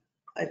 Yeah.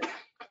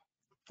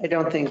 I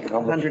don't think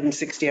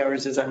 160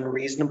 hours is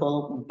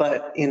unreasonable,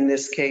 but in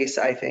this case,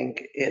 I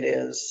think it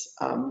is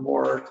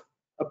more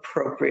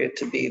appropriate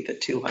to be the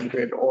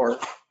 200 or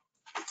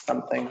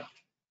something.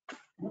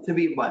 To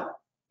be what?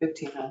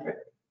 1,500?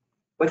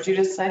 What'd you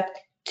just say?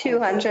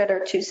 200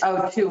 or 260?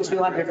 Oh, 200.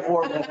 200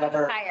 or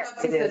whatever Higher.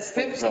 it is. It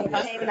says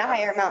 1,500. Paying the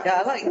higher amount.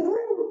 Yeah, I like,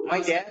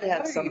 my dad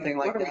had something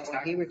like that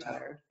when he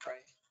retired.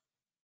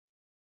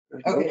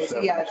 Okay, so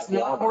yeah, it's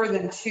not more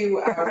than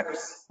 2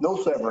 hours,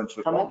 No severance.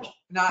 at How all. much?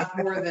 not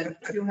more than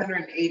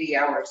 280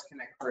 hours can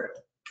accrue.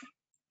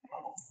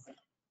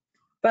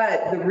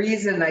 But the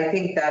reason I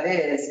think that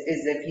is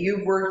if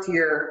you've worked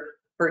here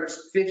for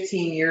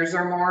 15 years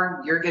or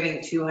more, you're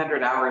getting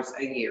 200 hours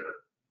a year.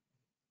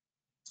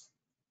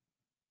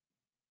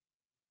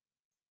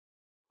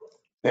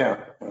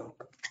 Yeah.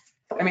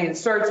 I mean, it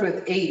starts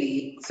with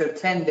 80, so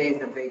 10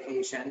 days of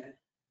vacation.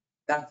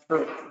 That's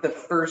for the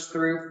first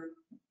through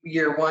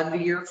year 1 to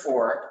year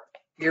 4.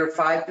 Year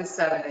 5 to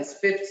 7 is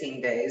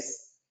 15 days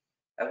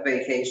of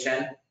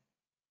vacation.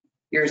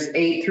 Years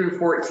 8 through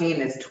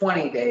 14 is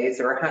 20 days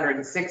or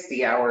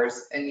 160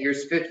 hours, and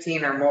years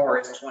 15 or more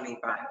is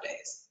 25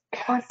 days.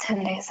 I want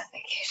 10 days of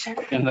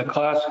vacation. In the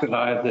class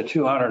tonight, the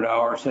 200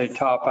 hours, they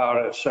top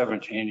out at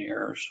 17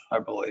 years, I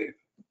believe.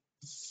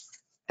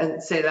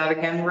 And say that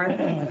again, Rick?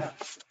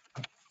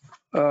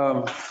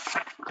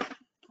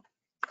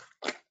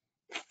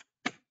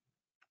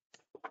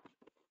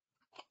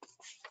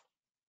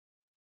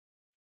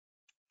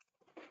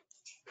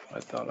 I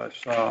thought I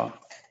saw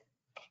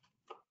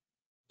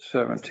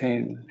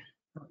 17,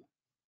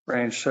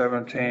 range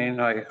 17.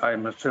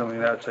 I'm assuming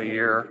that's a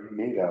year.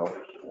 8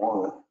 hours.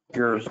 One.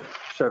 Years,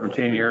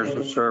 17 years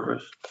of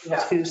service.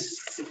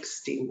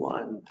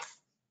 261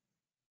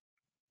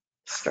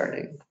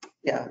 starting.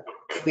 Yeah,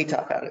 we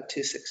top out at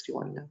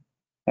 261 now.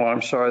 Well,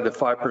 I'm sorry, the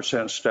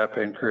 5% step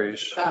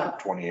increase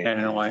 28.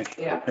 annually.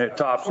 Yeah. It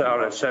tops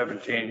out at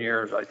 17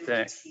 years, I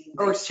think.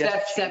 Or Just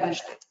step seven,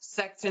 changed it.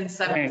 section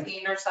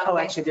 17 or something. Oh,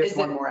 actually, there's Is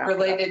one it more after that.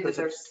 related to There's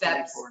their a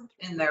steps 24.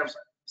 in there?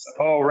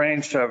 Oh,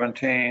 range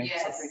 17.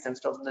 Yes, And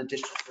still an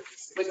additional.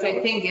 which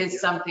I think is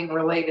something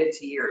related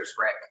to yours,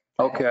 Rick.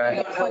 I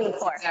Okay, don't know if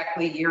it's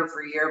exactly year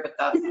for year, but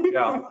that's.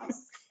 yeah.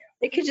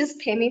 They could just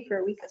pay me for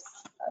a week of.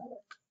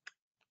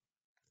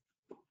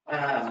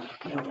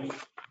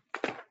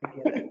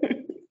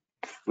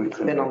 We It's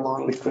been a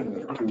long. We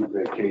couldn't accrue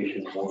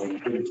vacation more. We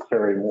couldn't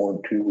carry more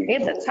than 2 weeks. We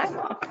had the time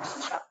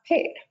off, not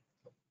paid.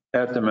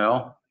 At the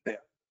mill? Yeah,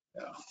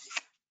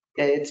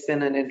 it's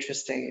been an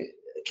interesting,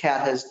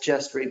 CAT has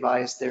just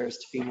revised theirs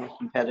to be more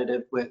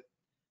competitive with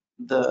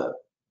the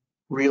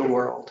real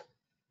world.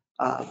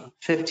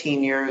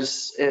 15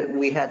 years,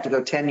 we had to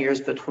go 10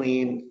 years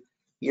between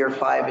year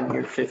 5 and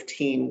year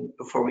 15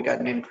 before we got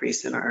an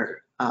increase in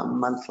our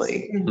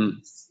monthly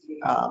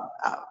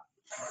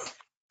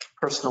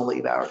personal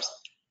leave hours.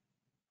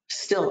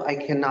 Still, I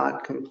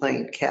cannot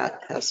complain.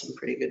 CAT has some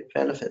pretty good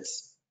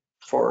benefits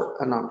for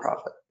a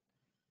nonprofit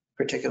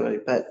particularly,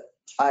 but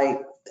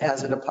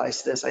as it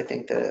applies to this, I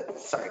think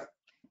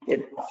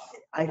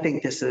I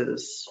think this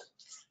is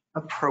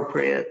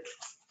appropriate.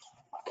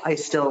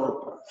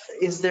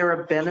 Is there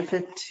a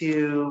benefit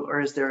to,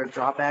 or is there a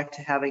drawback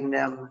to having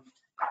them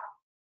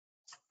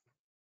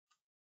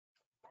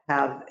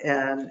have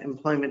an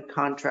employment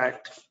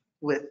contract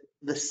with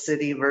the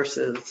city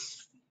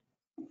versus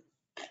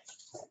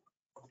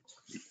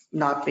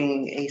not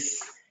being a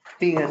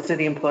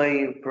city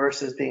employee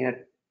versus being a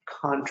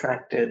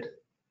contracted?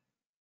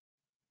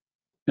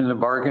 In the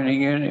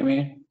bargaining unit, you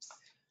mean?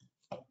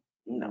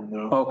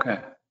 No. Okay.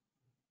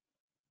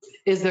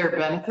 Is there a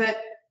benefit?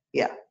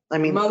 I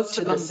mean, Most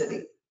to of the them-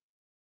 city,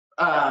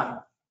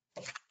 Um,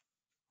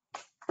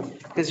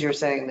 because you're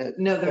saying that.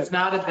 No, there's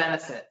not a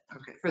benefit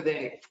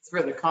Okay,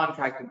 for the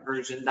contracted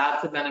version.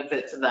 That's a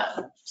benefit to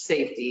them.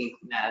 Safety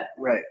net,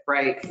 right.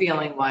 right?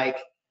 Feeling like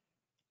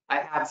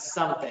I have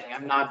something.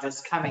 I'm not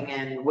just coming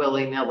in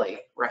willy-nilly,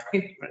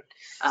 right?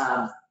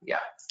 Yeah.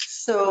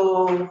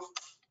 So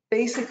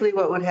basically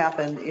what would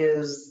happen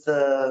is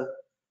the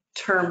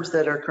terms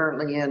that are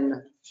currently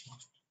in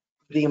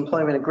the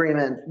employment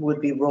agreement would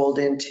be rolled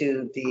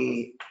into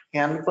the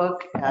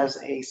handbook as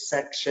a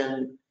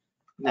section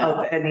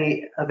No. of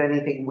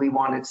anything we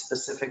wanted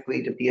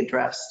specifically to be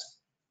addressed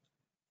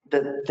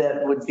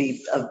that would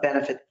be of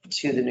benefit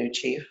to the new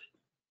chief.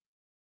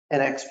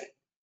 And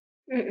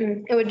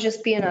Mm-mm. It would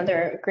just be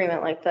another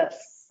agreement like this.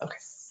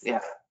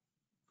 Yeah.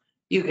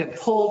 You can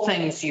pull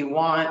things you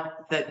want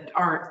that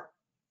aren't,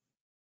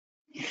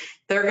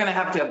 they're going to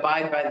have to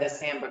abide by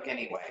this handbook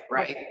anyway,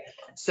 right?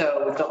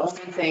 So the only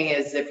thing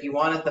is if you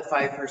wanted the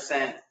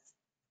 5%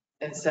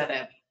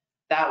 incentive,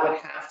 that would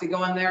have to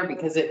go in there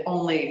because it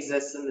only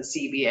exists in the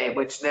CBA,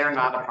 which they're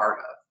not a part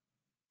of.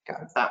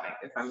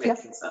 If I'm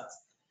making sense.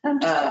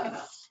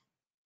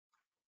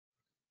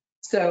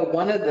 So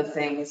one of the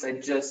things I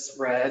just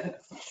read,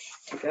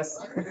 I guess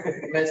I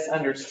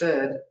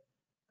misunderstood.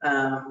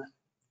 I'm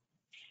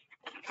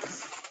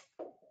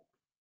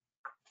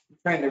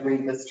trying to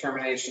read this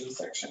termination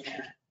section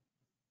here.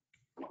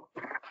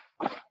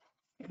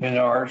 You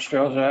know, art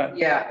shows that?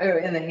 Yeah, oh,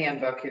 in the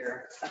handbook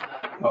here.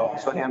 Oh.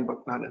 so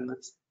handbook not in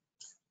this.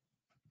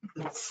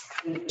 It's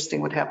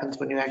interesting what happens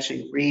when you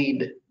actually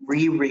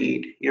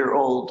reread your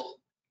old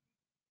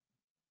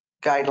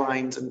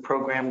guidelines and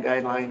program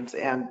guidelines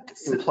and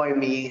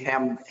employee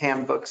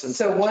handbooks and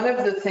So such. one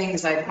of the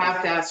things I'd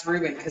have to ask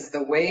Ruben, because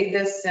the way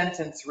this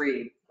sentence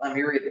read, let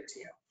me read it to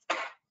you.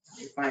 Let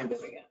me find it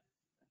again.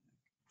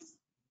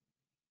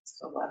 It's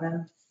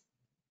 11.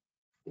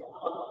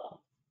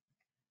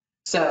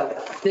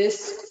 So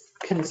this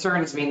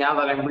concerns me now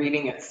that I'm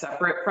reading it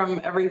separate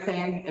from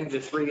everything and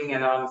just reading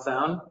it on its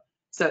own.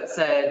 So it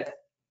said,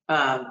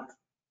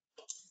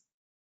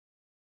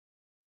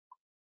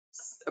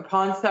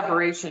 upon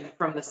separation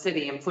from the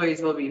city,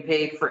 employees will be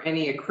paid for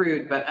any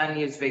accrued but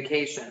unused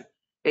vacation.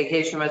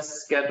 Vacation must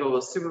schedule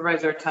with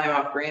supervisor, time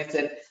off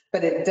granted,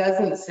 but it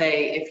doesn't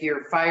say if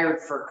you're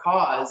fired for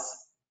cause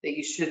that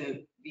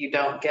you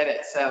don't get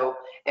it. So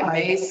it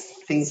may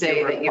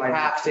say that you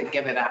have to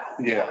give it out.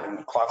 Yeah,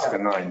 class of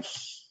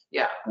 9s.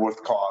 Yeah.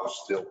 With cause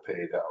still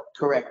paid out.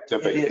 Correct. The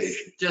It is.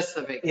 vacation. Just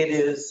the vacation. It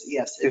is,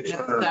 yes. It's It's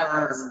earned.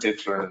 separate.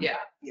 It's earned. Yeah.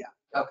 Yeah.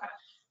 Okay.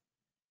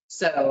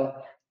 So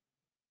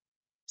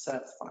So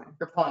that's fine.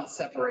 upon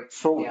separation,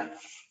 So, yeah.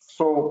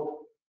 so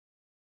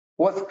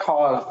what's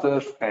caused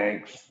this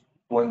angst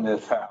when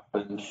this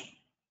happens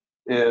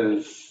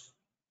is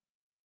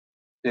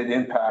it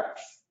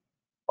impacts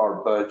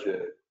our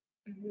budget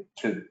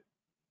to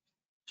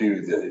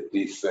do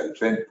these things.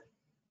 And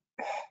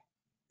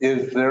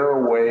is there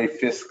a way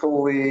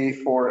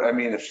fiscally for, I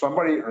mean, if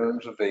somebody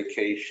earns a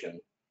vacation,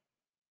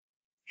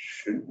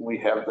 shouldn't we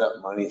have that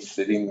money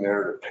sitting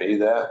there to pay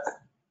that?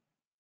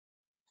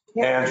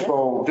 And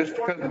so just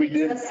because we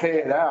didn't pay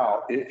it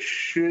out, it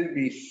should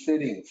be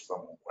sitting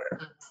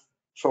somewhere.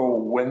 So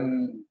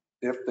when,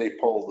 if they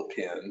pull the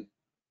pin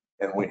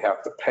and we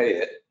have to pay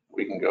it,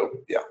 we can go,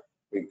 yeah,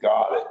 we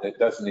got it. It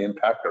doesn't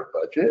impact our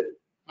budget.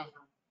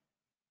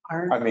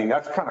 I mean,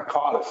 that's kind of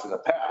caught us in the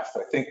past.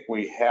 I think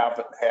we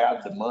haven't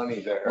had the money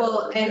there.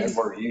 Well, and- And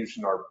we're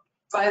using our,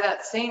 By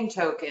that same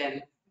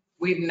token,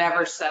 we've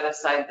never set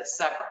aside the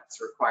severance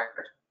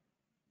required.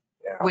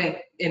 Yeah. When,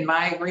 in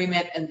my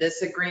agreement and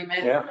this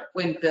agreement, yeah,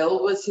 when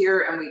Bill was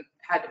here and we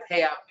had to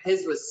pay out,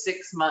 his was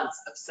 6 months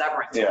of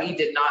severance. Yeah. We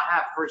did not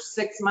have, for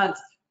 6 months,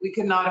 we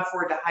could not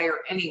afford to hire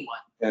anyone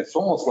and it's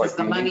almost like because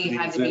the we money need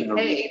had these to be in the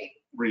paid.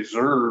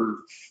 reserve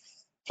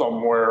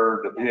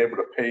somewhere to be able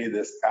to pay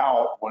this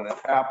out when it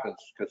happens,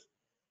 because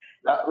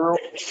that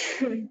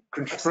really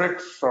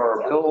constricts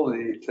our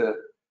ability to,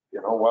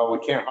 well, we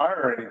can't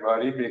hire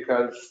anybody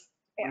because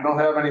we don't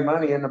have any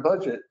money in the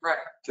budget Right,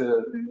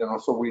 to,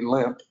 so we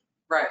limp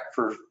right.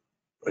 for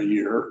a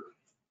year.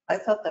 I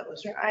thought that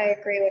was I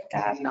agree with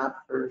that. not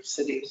for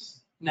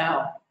cities.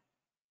 No,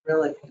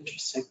 Really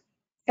interesting.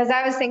 Because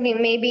I was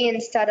thinking maybe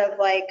instead of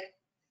like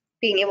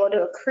being able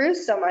to accrue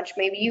so much,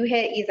 maybe you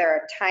hit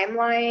either a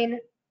timeline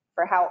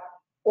for how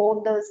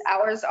old those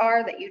hours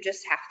are that you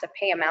just have to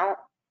pay them out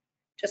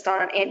just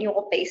on an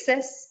annual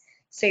basis.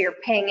 So you're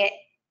paying it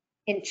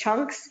in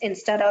chunks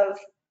instead of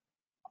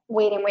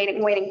waiting,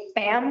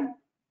 bam.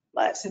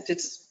 But Since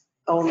it's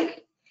only, I'm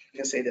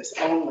gonna say this,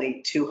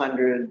 only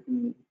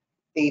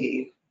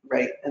 280,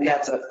 right? And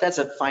that's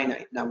a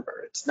finite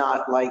number. It's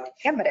not like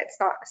yeah, but it's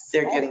not.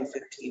 they're small. getting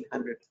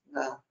 1,500.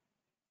 No.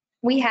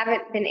 We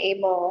haven't been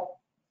able,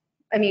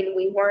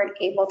 we weren't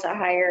able to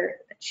hire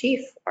a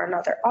chief or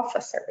another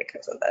officer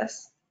because of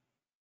this.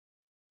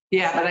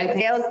 yeah, but I The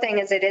think, other thing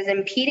is it is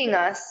impeding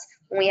us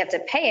when we have to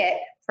pay it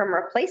from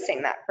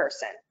replacing that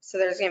person. So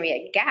there's going to be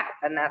a gap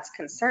and that's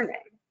concerning.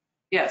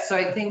 yeah, so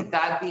I think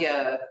that'd be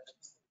a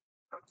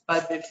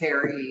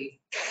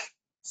budgetary,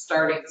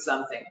 starting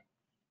something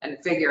and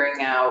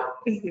figuring out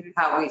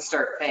how we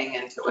start paying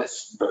into it.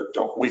 But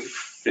don't we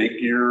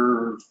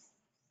figure,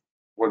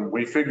 when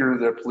we figure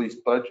their police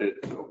budget,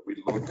 don't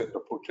we look at the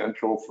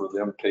potential for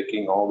them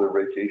taking all their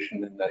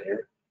vacation in that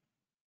year?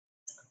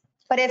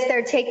 But if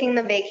they're taking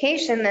the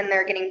vacation, then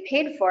they're getting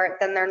paid for it,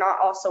 then they're not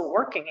also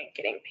working and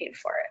getting paid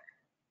for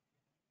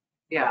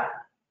it. Yeah.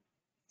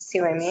 See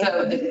what I mean?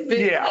 So the 15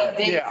 Yeah,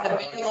 days yeah.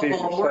 I see what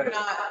available, you're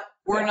saying.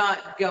 we're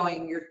not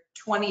going your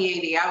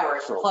 80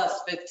 hours So-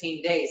 plus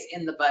 15 days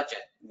in the budget.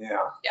 Yeah.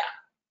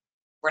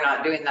 We're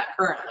not doing that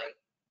currently.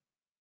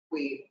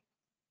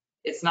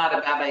 It's not a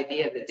bad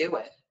idea to do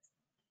it.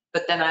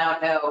 But then I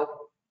don't know,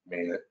 I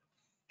mean,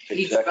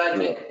 each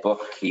Executive budget.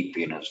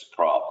 bookkeeping is the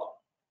problem.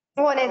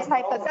 Well, and it's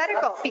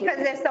hypothetical because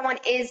if someone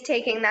is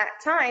taking that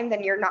time,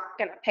 then you're not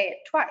going to pay it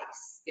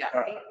twice. Yeah.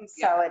 Right? And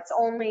so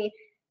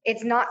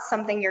it's not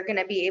something you're going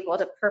to be able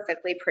to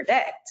perfectly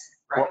predict.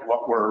 Right.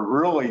 what we're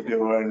really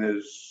doing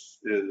is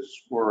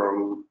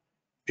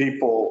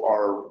people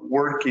are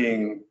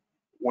working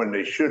when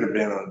they should have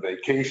been on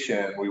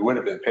vacation. We would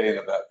have been paying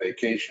them that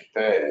vacation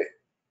pay.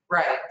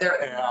 Right.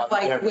 They're Yeah,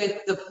 like yeah.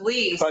 with the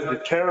police.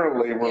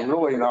 Budgetarily, we're Yeah.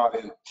 really not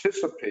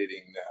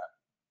anticipating that.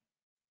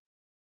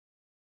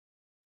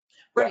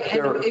 Right.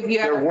 And if you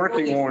had They're a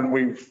working fully- when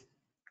we've,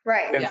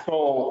 Right. and Yeah.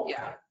 so,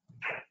 Yeah.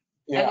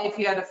 yeah, And if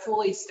you had a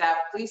fully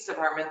staffed police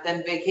department,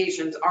 then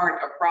vacations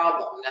aren't a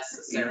problem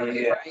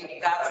necessarily, Yeah. right?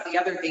 That's the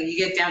other thing. You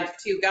get down to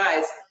 2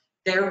 guys,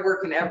 they're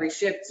working every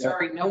shift. Yeah.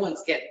 Sorry, no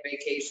one's getting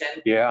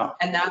vacation. Yeah.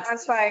 And that's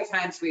That's the why-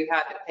 times we've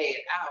had to pay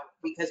it out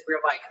because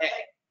we're like,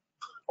 hey,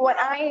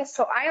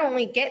 So I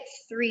only get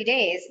 3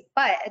 days,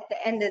 but at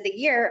the end of the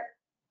year,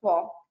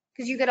 well,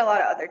 because you get a lot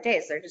of other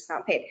days, they're just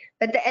not paid.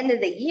 But at the end of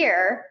the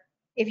year,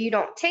 if you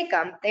don't take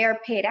them, they are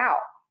paid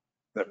out.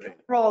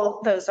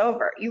 Roll those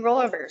over. You roll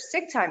over your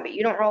sick time, but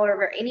you don't roll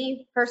over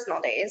any personal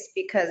days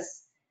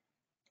because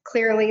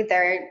clearly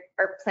they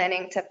are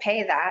planning to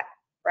pay that,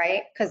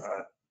 right? Because,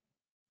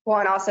 well,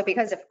 and also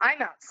because if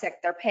I'm out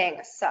sick, they're paying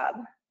a sub,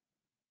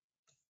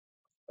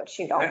 which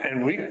you don't,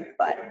 and we,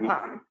 but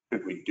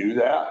could we do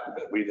that?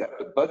 But we'd have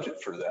to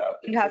budget for that.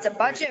 you have to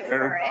budget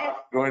They're for it.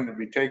 not going to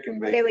be taking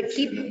But it would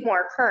keep vacation. you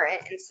more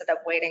current instead of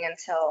waiting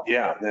until,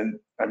 Yeah, then,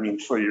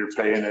 so you're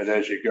paying it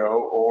as you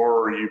go,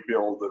 or you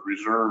build the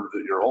reserve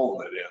that you're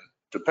holding it in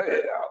to pay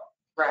it out.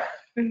 right.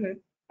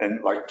 Mhm.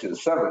 And like to the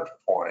 7th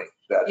point,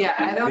 that Yeah,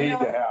 I you don't need know.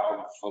 to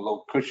have a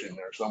little cushion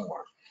there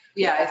somewhere.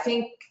 Yeah, I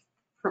think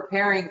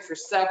preparing for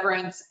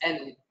severance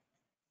and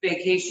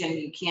vacation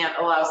you can't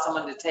allow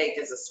someone to take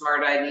is a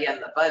smart idea in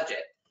the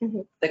budget.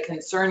 Mhm. The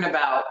concern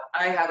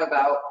I have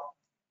about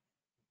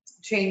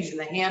changing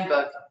the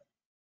handbook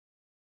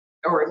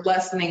or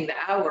lessening the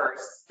hours,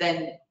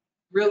 then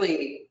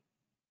really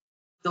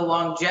the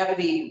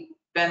longevity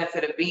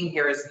benefit of being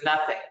here is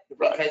nothing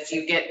Right. because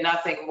you get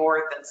nothing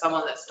more than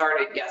someone that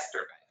started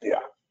yesterday. Yeah.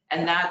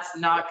 And that's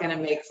not going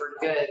to make for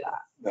good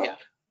No.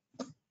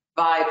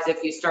 vibes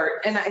if you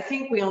start, and I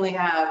think we only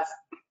have,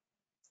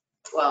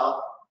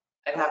 well,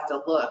 I'd have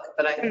to look,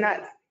 but I think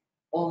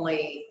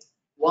only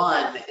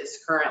one is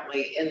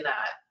currently in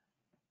that.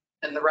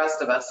 And the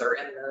rest of us are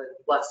in the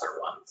lesser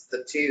ones,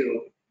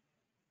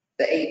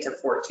 the 8 to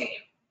 14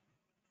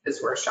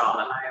 is where Sean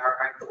and I are,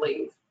 I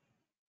believe.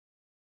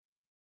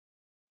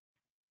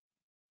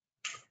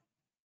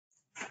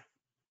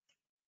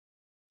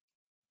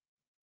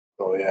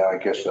 So yeah, I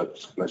guess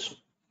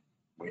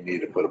we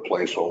need to put a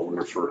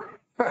placeholder for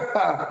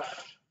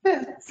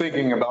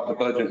thinking about the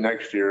budget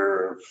next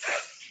year, of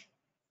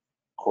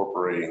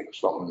incorporating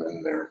something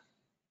in there.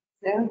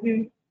 Yeah.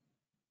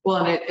 Well,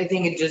 and I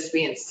think it'd just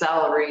be in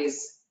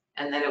salaries,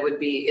 and then it would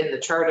be in the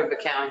chart of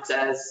accounts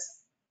as,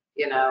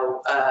 you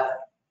know,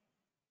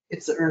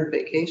 It's the earned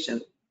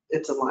vacation.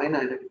 It's a line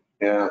item.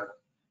 Yeah,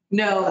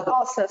 no,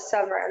 Also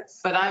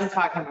severance. but I'm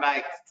talking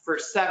like for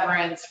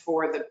severance,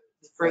 for the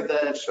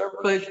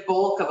Severance.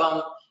 bulk of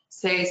them,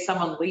 say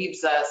someone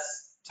leaves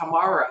us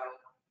tomorrow,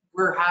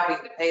 we're having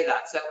to pay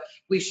that. So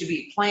we should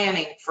be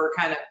planning for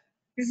kind of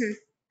Mhm.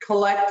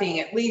 collecting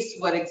at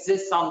least what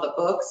exists on the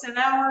books in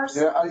hours.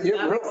 Yeah, Does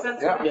that make really,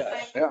 sense yeah, what I'm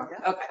Yes. saying?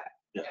 yeah. Okay.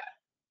 Yeah.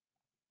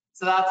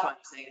 So that's what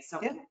I'm saying.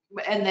 So, Yeah.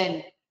 and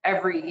then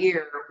every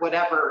year,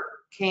 whatever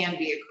can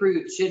be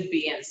accrued should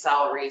be in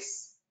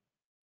salaries,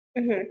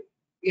 Mhm.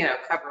 you know,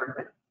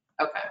 covered.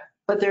 Okay.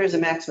 But there is a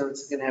maximum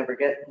it's going to ever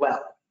get,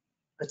 well,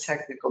 a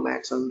technical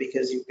maximum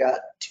because you've got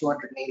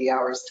 280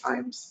 hours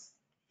times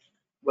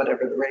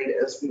whatever the rate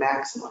is,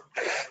 maximum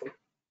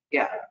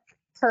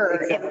Per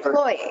Except for-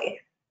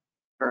 employee.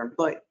 per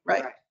employee,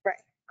 right?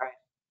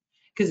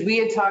 Because we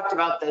had talked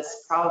about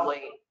this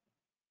probably,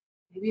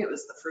 maybe it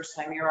was the first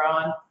time you were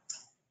on,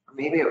 or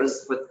maybe it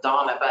was with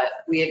Donna, but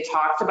we had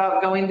talked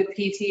about going to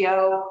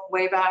PTO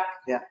way back.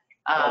 Yeah.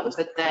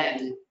 But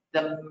then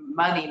the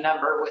money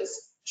number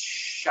was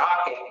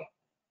shocking.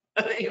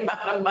 The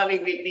amount of money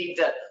we need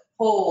to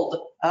hold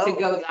to Oh,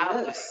 go that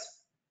way.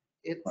 yes.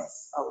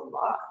 It's a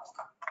lot.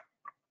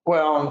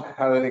 Well,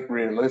 I think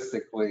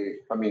realistically,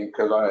 I mean,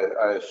 because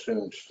I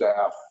assume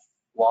staff,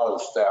 a lot of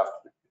the staff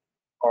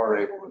are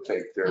able to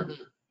take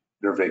Mhm.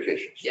 their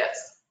vacations.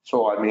 Yes.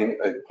 So I mean,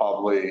 I'd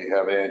probably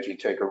have Angie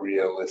take a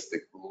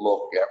realistic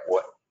look at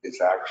what is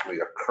actually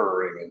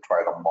occurring and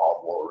try to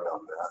model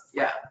around that.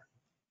 Yeah.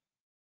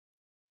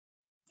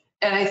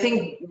 And I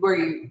think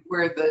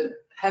where the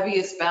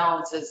heaviest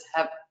balances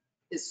have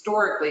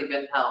historically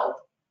been held,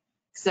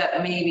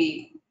 except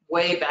maybe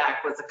way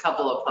back with a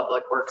couple of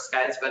public works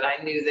guys, but I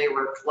knew they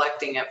were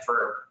collecting it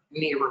for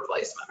knee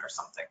replacement or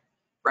something,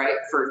 right?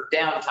 For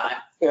downtime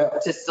Yeah.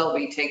 to still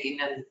be taking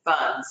in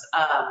funds.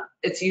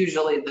 It's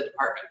usually the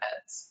department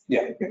heads.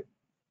 Yeah.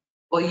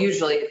 Well,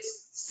 usually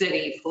it's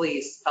city,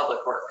 police,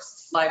 public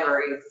works,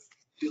 library,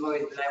 you've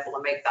always been able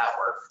to make that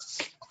work.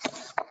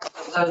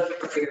 Those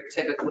are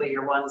typically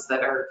your ones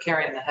that are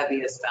carrying the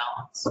heaviest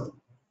balance.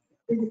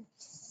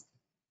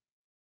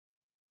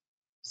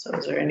 So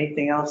is there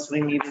anything else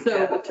we need So,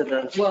 to add to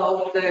the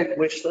Well,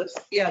 wish list?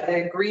 the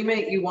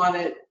agreement we want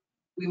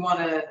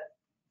to,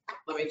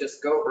 let me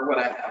just go over what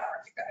I have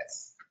for you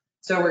guys.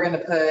 So we're going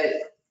to put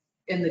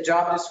in the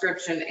job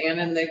description and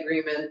in the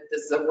agreement,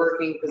 this is a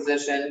working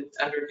position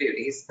under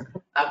duties,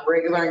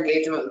 regular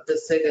engagement with the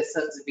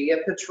citizens via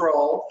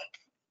patrol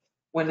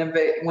what am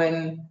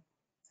I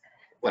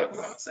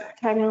saying?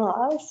 County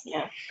laws.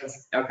 Yeah.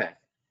 Okay.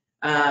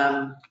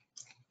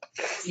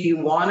 Do you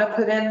want to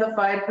put in the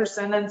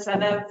 5%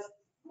 incentive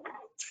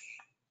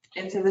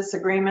into this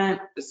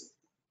agreement, just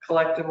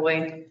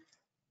collectively?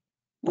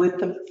 With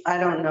the, I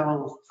don't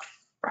know.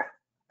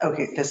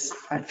 Okay,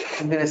 I'm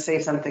going to say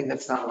something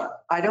that's not allowed.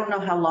 I don't know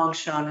how long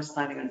Sean is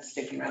planning on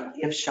sticking around,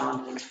 if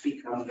Sean will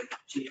become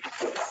chief of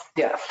police.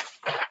 Yeah.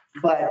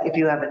 But if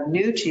you have a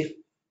new chief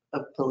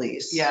of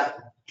police. Yeah.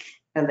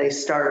 And they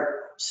start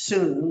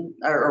soon,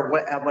 or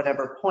at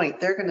whatever point,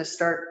 they're going to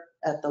start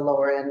at the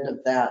lower end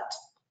of that.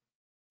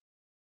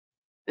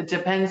 It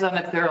depends on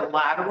if they're a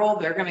lateral,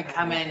 they're going to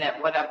come in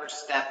at whatever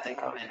step they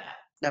come in at.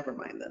 Never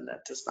mind, then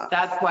that does not.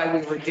 That's why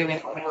we were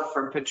doing more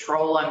for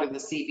patrol under the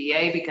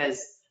CBA,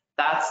 because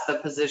that's the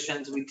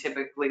positions we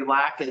typically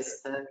lack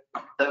is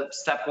the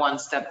step 1,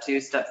 step 2,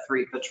 step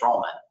 3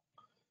 patrolman.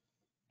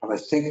 But I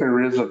think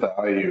there is a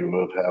value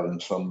of having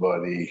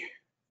somebody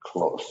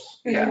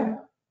close. Yeah.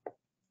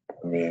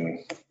 I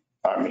mean,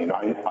 I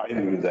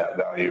knew that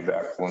value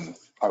back when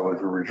I was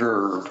a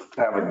reserve,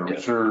 having the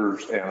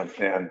reserves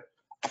and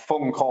a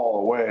phone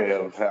call away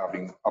of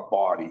having a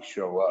body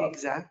show up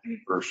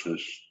Exactly,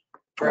 versus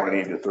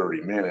 20 to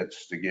 30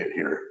 minutes to get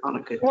here. on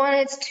a good. One,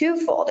 it's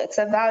twofold. It's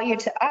a value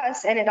to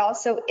us and it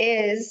also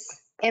is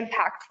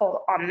impactful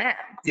on them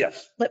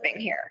Yes. living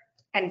here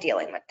and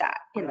dealing with that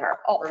in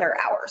all their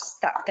hours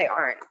that they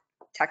aren't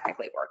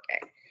technically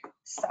working.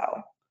 So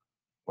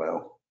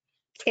Well.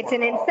 it's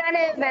an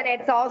incentive and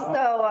it's also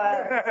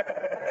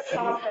a Started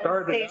out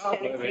compensation,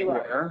 if living you will.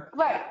 there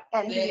Right,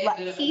 and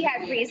he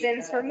had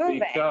reasons for moving.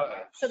 because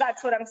So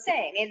that's what I'm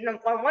saying.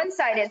 On one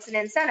side, it's an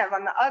incentive.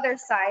 On the other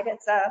side,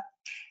 it's a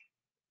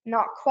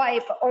not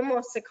quite, but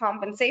almost a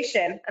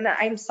compensation. And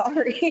I'm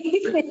sorry.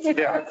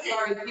 Yeah.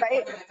 Sorry, people are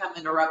Right. going to come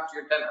interrupt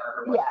your dinner.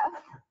 or what- Yeah.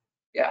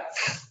 Yeah.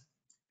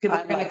 People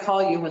are going to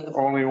call you when the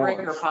Only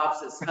breaker once.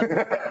 pops. It's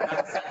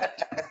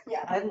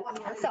Yeah. I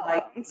So,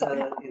 like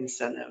the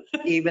incentive,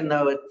 even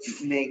though it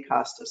may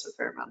cost us a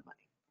fair amount of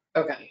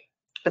money. Okay.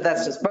 But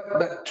that's just,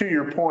 But to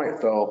your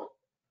point though,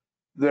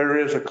 there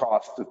is a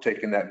cost of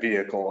taking that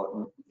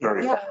vehicle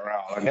very Yeah. far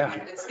out. I mean, Yeah.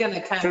 It's going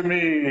to kind to of,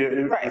 me,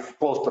 Right. it's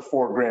close to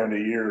 $4,000 a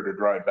year to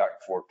drive back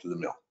and forth to the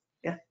mill.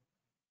 Yeah.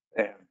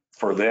 And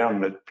for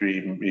them, it'd be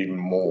even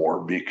more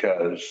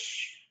because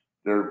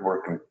they're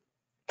working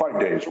 5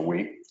 days a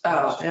week,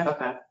 oh, Yeah.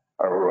 okay.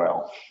 or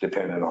well,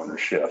 depending on their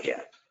shift.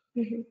 Yeah.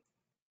 Mhm.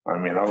 I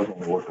mean, I was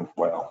only working,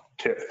 well,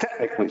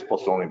 technically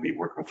supposed to only be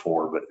working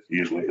 4, but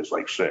usually it's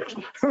like 6.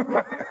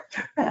 but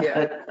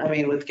I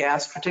mean, with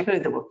gas,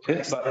 particularly the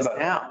price is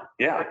down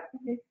Yeah,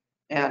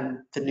 and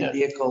the new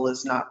vehicle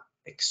is not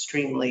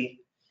extremely,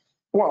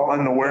 well,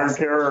 and the wear and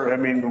tear, I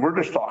mean, we're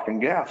just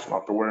talking gas,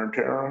 not the wear and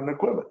tear on the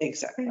equipment.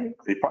 exactly.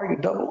 They probably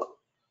could double it.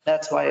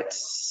 That's why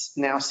it's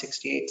now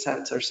 68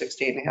 cents or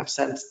 68 and a half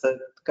cents. The Yeah,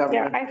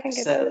 government I think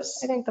says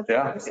I think the.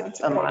 Yeah.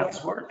 it's a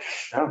mile's worth.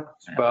 Yeah.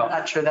 I'm Well,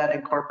 not sure that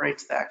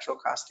incorporates the actual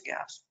cost of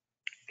gas.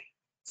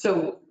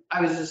 So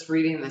I was just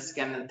reading this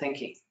again and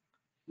thinking,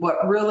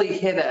 what really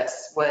hit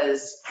us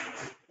was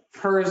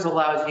hers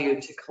allows you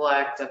to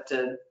collect up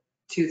to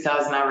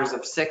 2,000 hours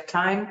of sick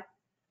time.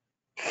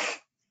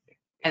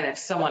 And if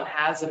someone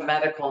has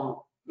a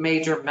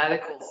major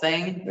medical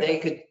thing, they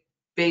could,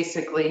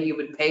 basically, you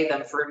would pay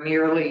them for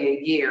nearly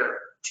a year,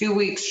 2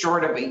 weeks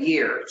short of a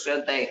year,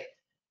 should they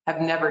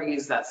have never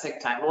used that sick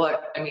time.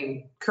 Look, I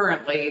mean,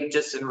 currently,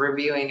 just in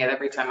reviewing it,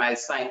 every time I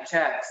sign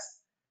checks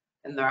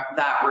in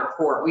that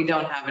report, we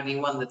don't have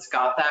anyone that's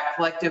got that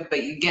collective,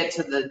 but you get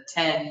to the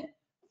 10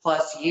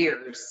 plus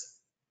years.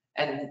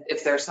 And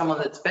if there's someone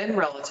that's been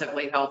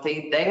relatively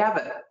healthy, they have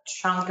a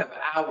chunk of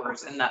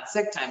hours in that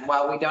sick time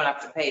while we don't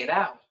have to pay it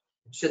out.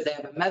 Should they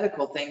have a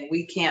medical thing,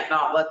 we can't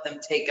not let them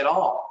take it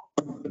all,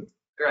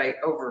 right,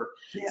 over.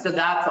 Yeah. So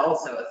that's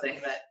also a thing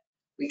that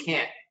we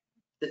can't,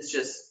 it's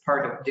just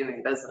part of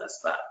doing business,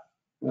 but.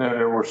 No,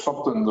 there was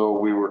something though,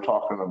 we were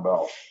talking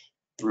about,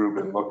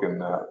 Ruben,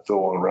 looking at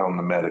going around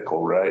the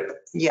medical, right?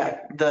 Yeah,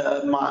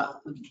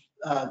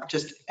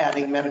 just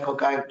adding medical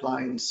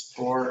guidelines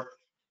for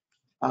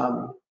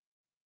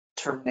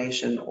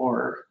termination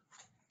or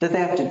that they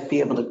have to be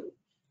able to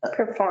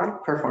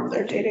perform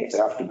their duties. They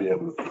have to be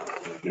able to do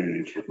their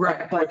duties.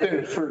 Right. Within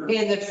a certain-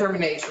 In the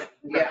termination,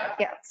 yeah.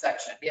 Yeah.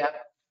 Section, yeah,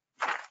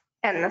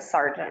 And the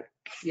sergeant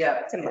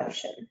yeah.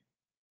 demotion.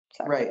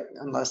 So- Right,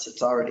 unless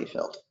it's already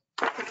filled.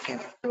 You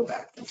can't go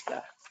back and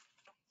stuff.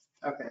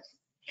 Okay.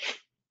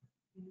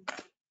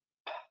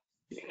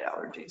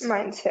 Allergies.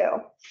 Mine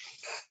too.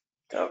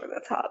 Over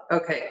the top.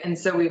 Okay, and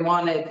so we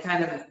wanted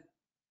kind of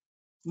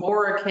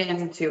more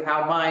akin to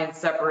how mine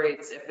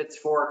separates if it's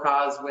for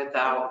cause,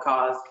 without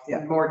cause, Yeah.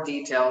 more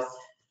details.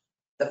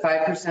 The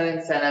 5%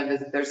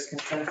 incentive is, there's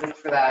consensus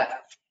for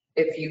that.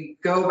 If you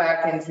go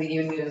back into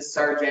union as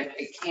sergeant,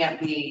 it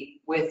can't be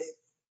with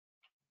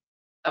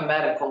a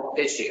medical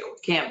issue.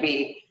 It can't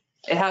be,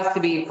 it has to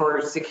be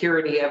for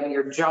security of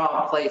your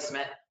job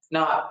placement,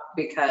 not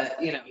because,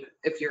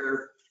 if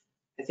you're,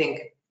 I think,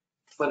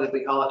 what did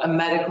we call it? A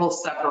medical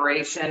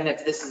separation.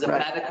 If this is a Right.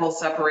 medical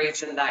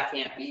separation, that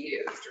can't be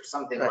used or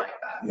something Right. like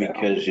that.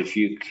 Because if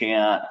you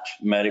can't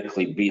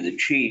medically be the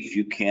chief,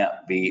 you can't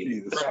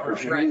be, The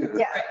sergeant Right. either.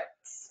 Yeah.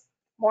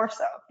 More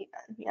so, even,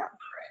 yeah.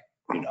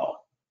 you know,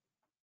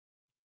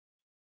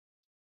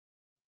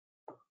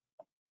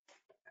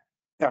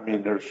 I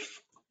mean, there's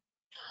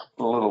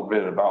a little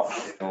bit about,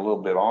 being a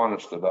little bit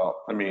honest about,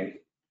 I mean,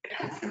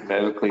 you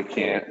medically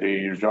can't do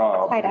your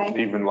job, Tie-dye.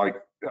 even like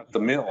at the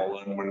mill,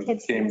 and when it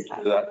Kids came do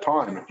to that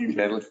time, if you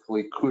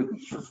medically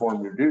couldn't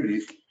perform your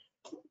duties,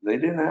 they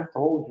didn't have to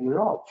hold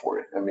you up for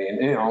it. I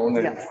mean, and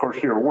then of course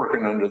you're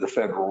working under the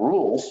federal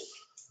rules.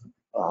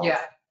 Yeah.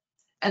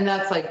 And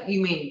that's like,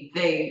 you mean,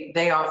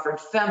 they offered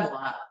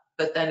FEMLA,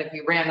 but then if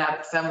you ran out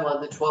of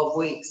FEMLA the 12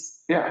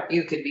 weeks, Yeah,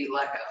 you could be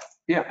let go.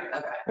 yeah.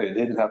 Okay. They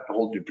didn't have to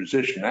hold your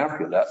position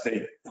after that. They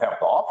have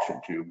the option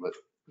to, but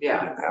they Yeah,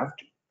 didn't have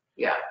to.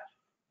 yeah.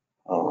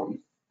 Um,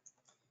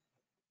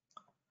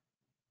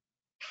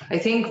 I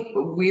think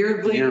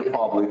weirdly. You're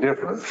probably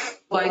different.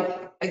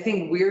 Like, I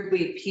think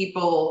weirdly,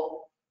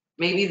 people,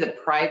 maybe the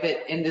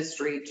private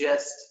industry,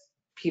 just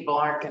people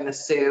aren't going to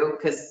sue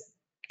because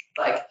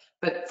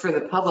but for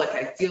the public,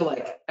 I feel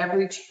like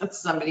every chance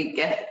somebody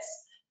gets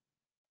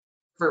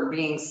for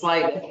being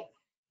slighted,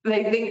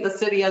 they think the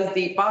city has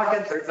deep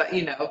pockets or,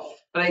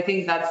 but I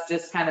think that's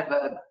just kind of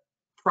a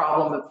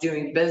problem of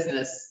doing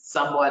business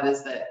somewhat,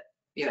 is that,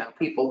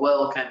 people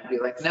will kind of be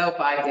like, nope,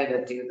 I get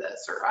to do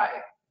this, or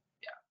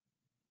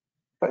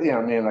But yeah,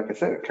 I mean, like I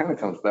said, it kind of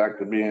comes back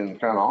to being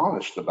kind of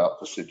honest about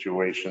the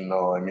situation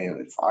though. I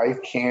mean, if I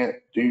can't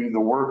do the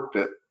work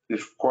that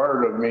is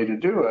required of me to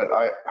do it,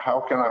 how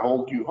can I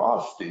hold you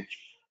hostage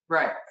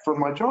right. for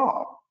my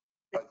job?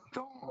 I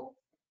don't.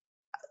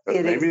 But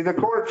It is- maybe the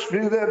courts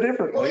do that Well,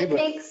 differently, it but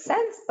makes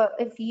sense, but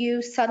if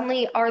you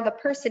suddenly are the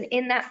person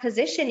in that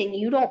position and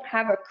you don't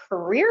have a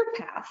career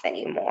path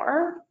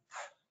anymore,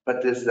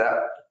 but is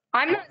that,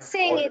 I'm not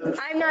saying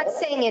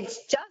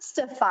it's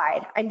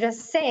justified. I'm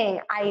just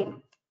saying I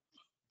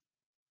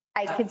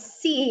could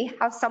see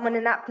how someone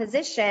in that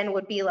position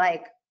would be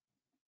like,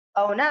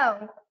 oh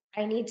no,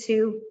 I need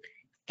to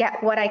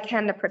get what I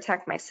can to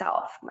protect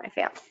myself, my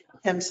family.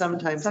 And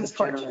sometimes It's it's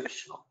unfortunate.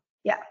 generational.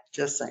 Yeah.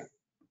 Just saying.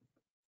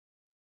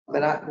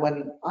 But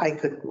when I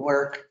could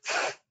work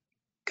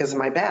because of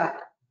my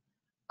back,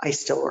 I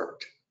still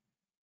worked.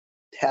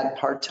 Had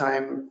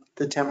part-time,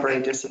 the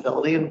temporary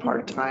disability and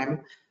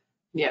part-time.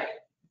 Yeah.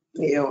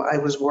 I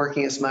was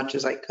working as much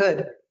as I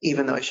could,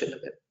 even though I shouldn't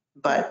have been.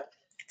 But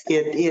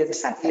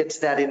it's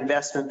that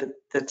investment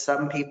that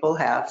some people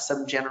have,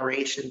 some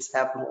generations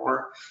have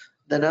more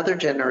than other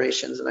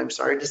generations. And I'm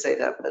sorry to say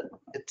that, but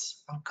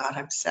it's, oh God,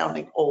 I'm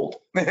sounding old.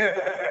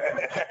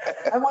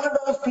 I'm one of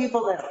those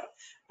people now.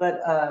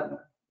 But,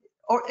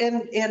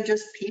 and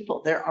just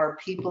people. There are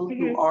people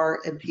who are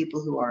and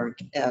people who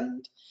aren't.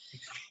 And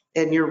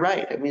you're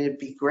right. I mean, it'd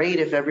be great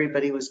if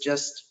everybody was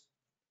just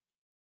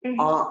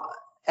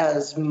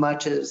as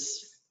much as,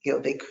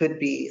 they could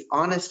be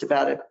honest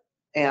about it.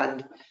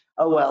 And,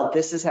 oh, well,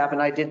 this has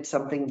happened. I did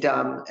something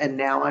dumb and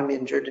now I'm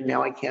injured and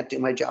now I can't do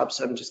my job.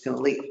 So I'm just going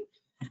to leave.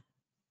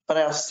 But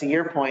I also see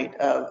your point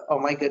of, oh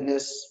my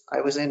goodness,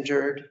 I was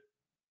injured.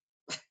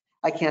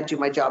 I can't do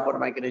my job. What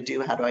am I going to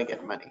do? How do I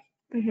get money?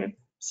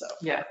 So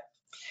Yeah.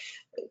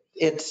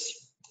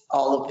 it's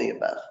all of the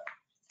above.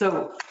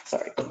 So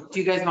Sorry. do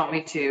you guys want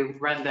me to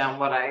run down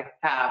what I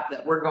have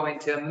that we're going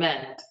to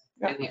amend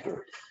in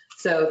here?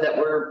 So that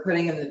we're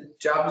putting in the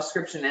job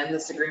description and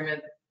this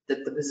agreement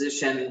that the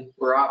position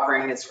we're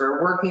offering is for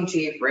a working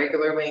chief,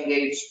 regular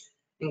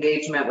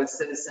engagement with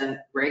citizens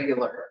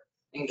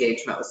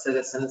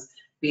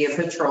via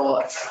patrol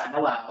as time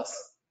allows.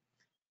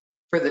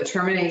 For the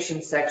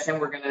termination section,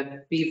 we're going to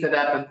beef it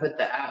up and put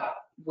the out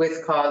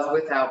with cause,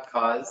 without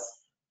cause.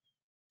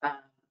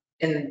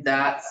 In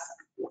that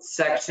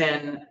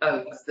section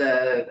of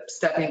the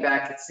stepping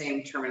back at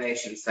same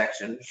termination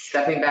section,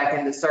 stepping back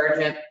into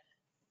sergeant.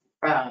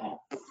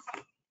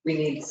 We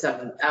need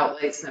some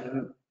outlay,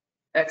 some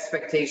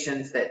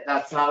expectations that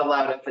that's not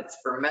allowed if it's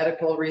for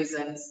medical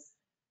reasons,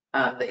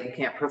 that you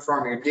can't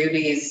perform your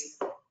duties.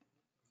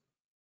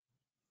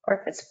 Or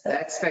if it's The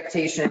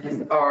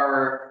expectations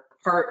are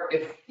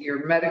if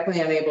you're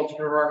medically unable to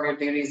perform your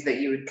duties, that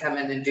you would come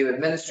in and do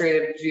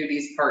administrative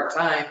duties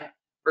part-time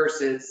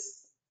versus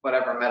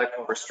whatever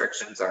medical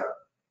restrictions are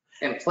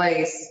in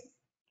place.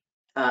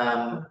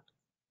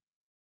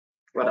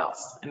 What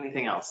else?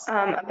 Anything else?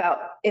 about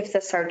if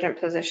the sergeant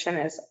position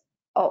is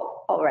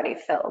already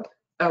filled.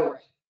 Oh,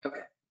 right. Okay.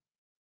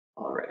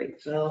 Already.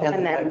 filled.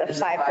 And then the And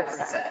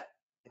 5%.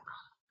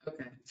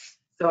 Okay.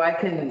 So I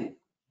can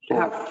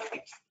have,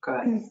 go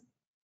ahead.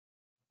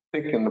 I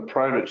think in the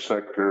private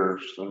sector,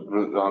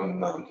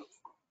 on,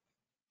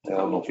 I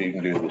don't know if you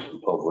can do this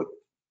in public.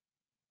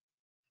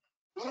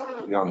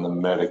 On the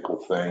medical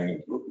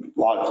thing, a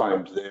lot of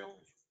times they'll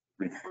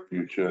refer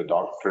you to a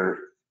doctor,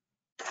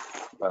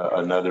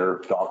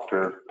 another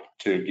doctor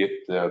to get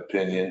the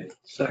opinion.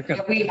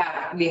 Second.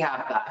 Yeah, we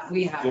have that.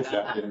 We have Get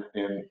that. that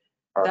in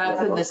our-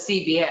 That's in the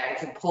CBA. I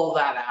can pull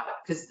that out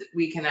because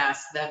we can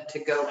ask them to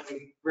go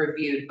be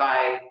reviewed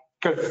by,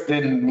 Because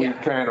didn't we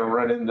Yeah. kind of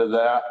run into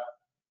that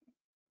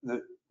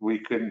we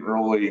couldn't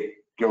really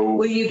go.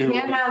 well, you do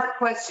can it, ask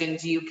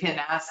questions. You can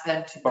ask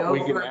them to But we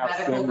go can for a ask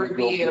medical them to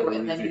go review for a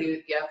and then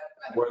review.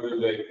 Whether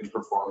they can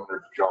perform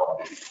their job.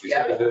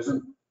 Yeah. Because it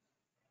isn't,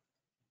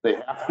 they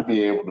have to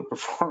be able to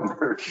perform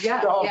their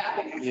Yeah, job.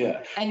 yeah.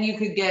 Yeah. And you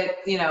could get,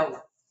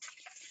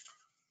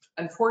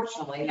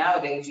 unfortunately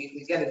nowadays you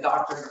could get a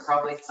doctor to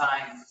probably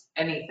sign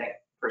anything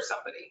for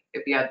somebody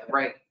if you had the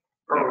right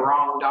or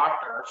wrong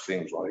doctor,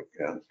 Seems like,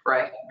 yeah.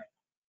 right?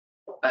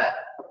 But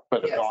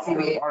But the Yeah, doctors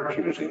CBA. are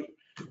choosing.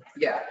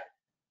 yeah.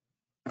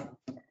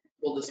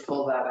 We'll just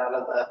pull that out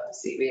of the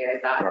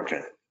CBA, that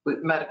Okay.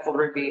 with medical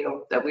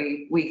review, that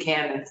we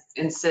can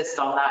insist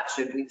on that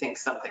should we think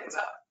something's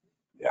up.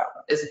 Yeah.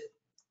 Is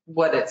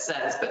what it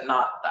says, but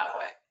not that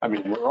way. I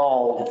mean, we're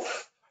all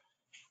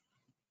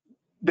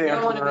don't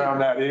dancing wanna be- around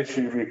that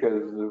issue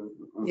because of,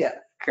 Yeah.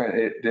 kind of,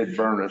 it did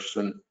burn us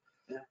and,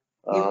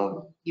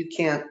 You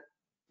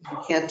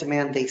can't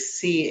demand they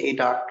see a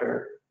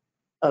doctor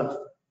of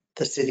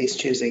the city's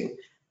choosing,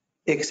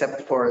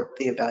 except for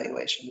the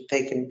evaluation.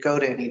 They can go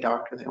to any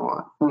doctor they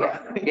want.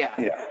 Yeah.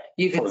 yeah.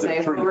 You could For the say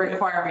we're treatment.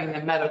 requiring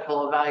the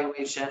medical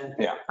evaluation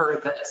Yeah. per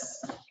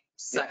this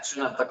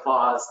section of the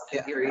clause. And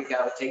Yeah. here you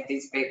go, take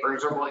these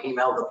papers, or we'll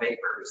email the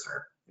papers,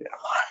 or,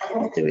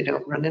 Hopefully we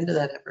don't run into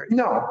that ever.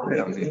 No, It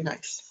I would be mean,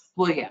 nice.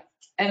 well, yeah.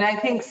 And I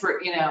think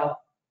for,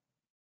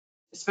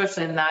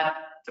 especially in that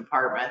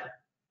department,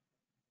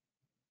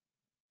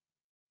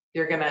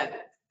 you're gonna,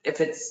 if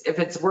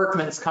it's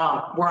workman's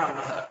comp, we're on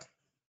the hook,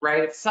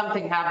 right? If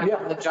something happened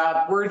on the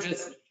job, we're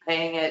just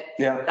paying it.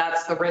 yeah.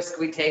 That's the risk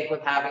we take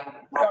with having.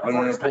 law Having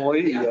an enforcement.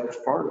 employee, Yeah. that's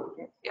part of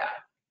it. Yeah.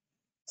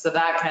 So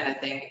that kind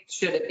of thing,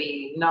 should it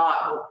be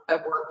not a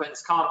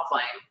workman's comp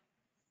claim,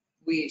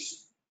 we,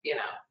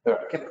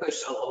 can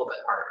push a little bit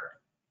harder.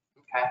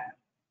 Okay.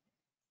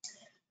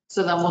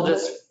 So then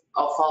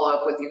I'll follow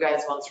up with you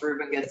guys once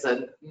Ruben gets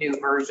a new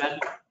version.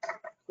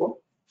 Cool.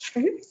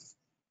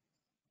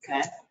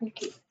 Okay.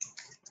 Thank you.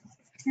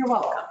 You're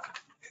welcome.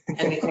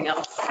 Anything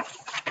else?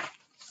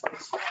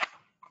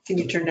 Can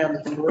you turn down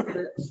the heat a little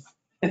bit?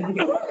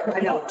 I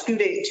know, 2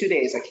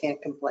 days, I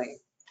can't complain.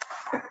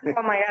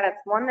 Oh my God,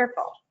 it's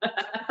wonderful.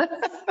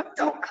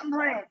 Don't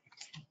complain.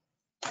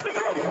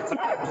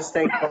 I'm just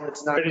thankful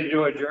it's not, Ready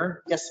to adjourn?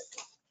 yes,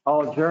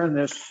 I'll adjourn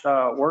this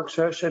work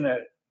session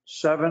at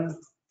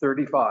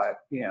 7:35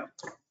 PM.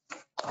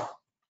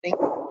 thank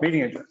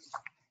Meeting adjourned.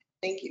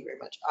 you very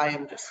much. I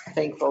am just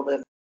thankful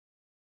that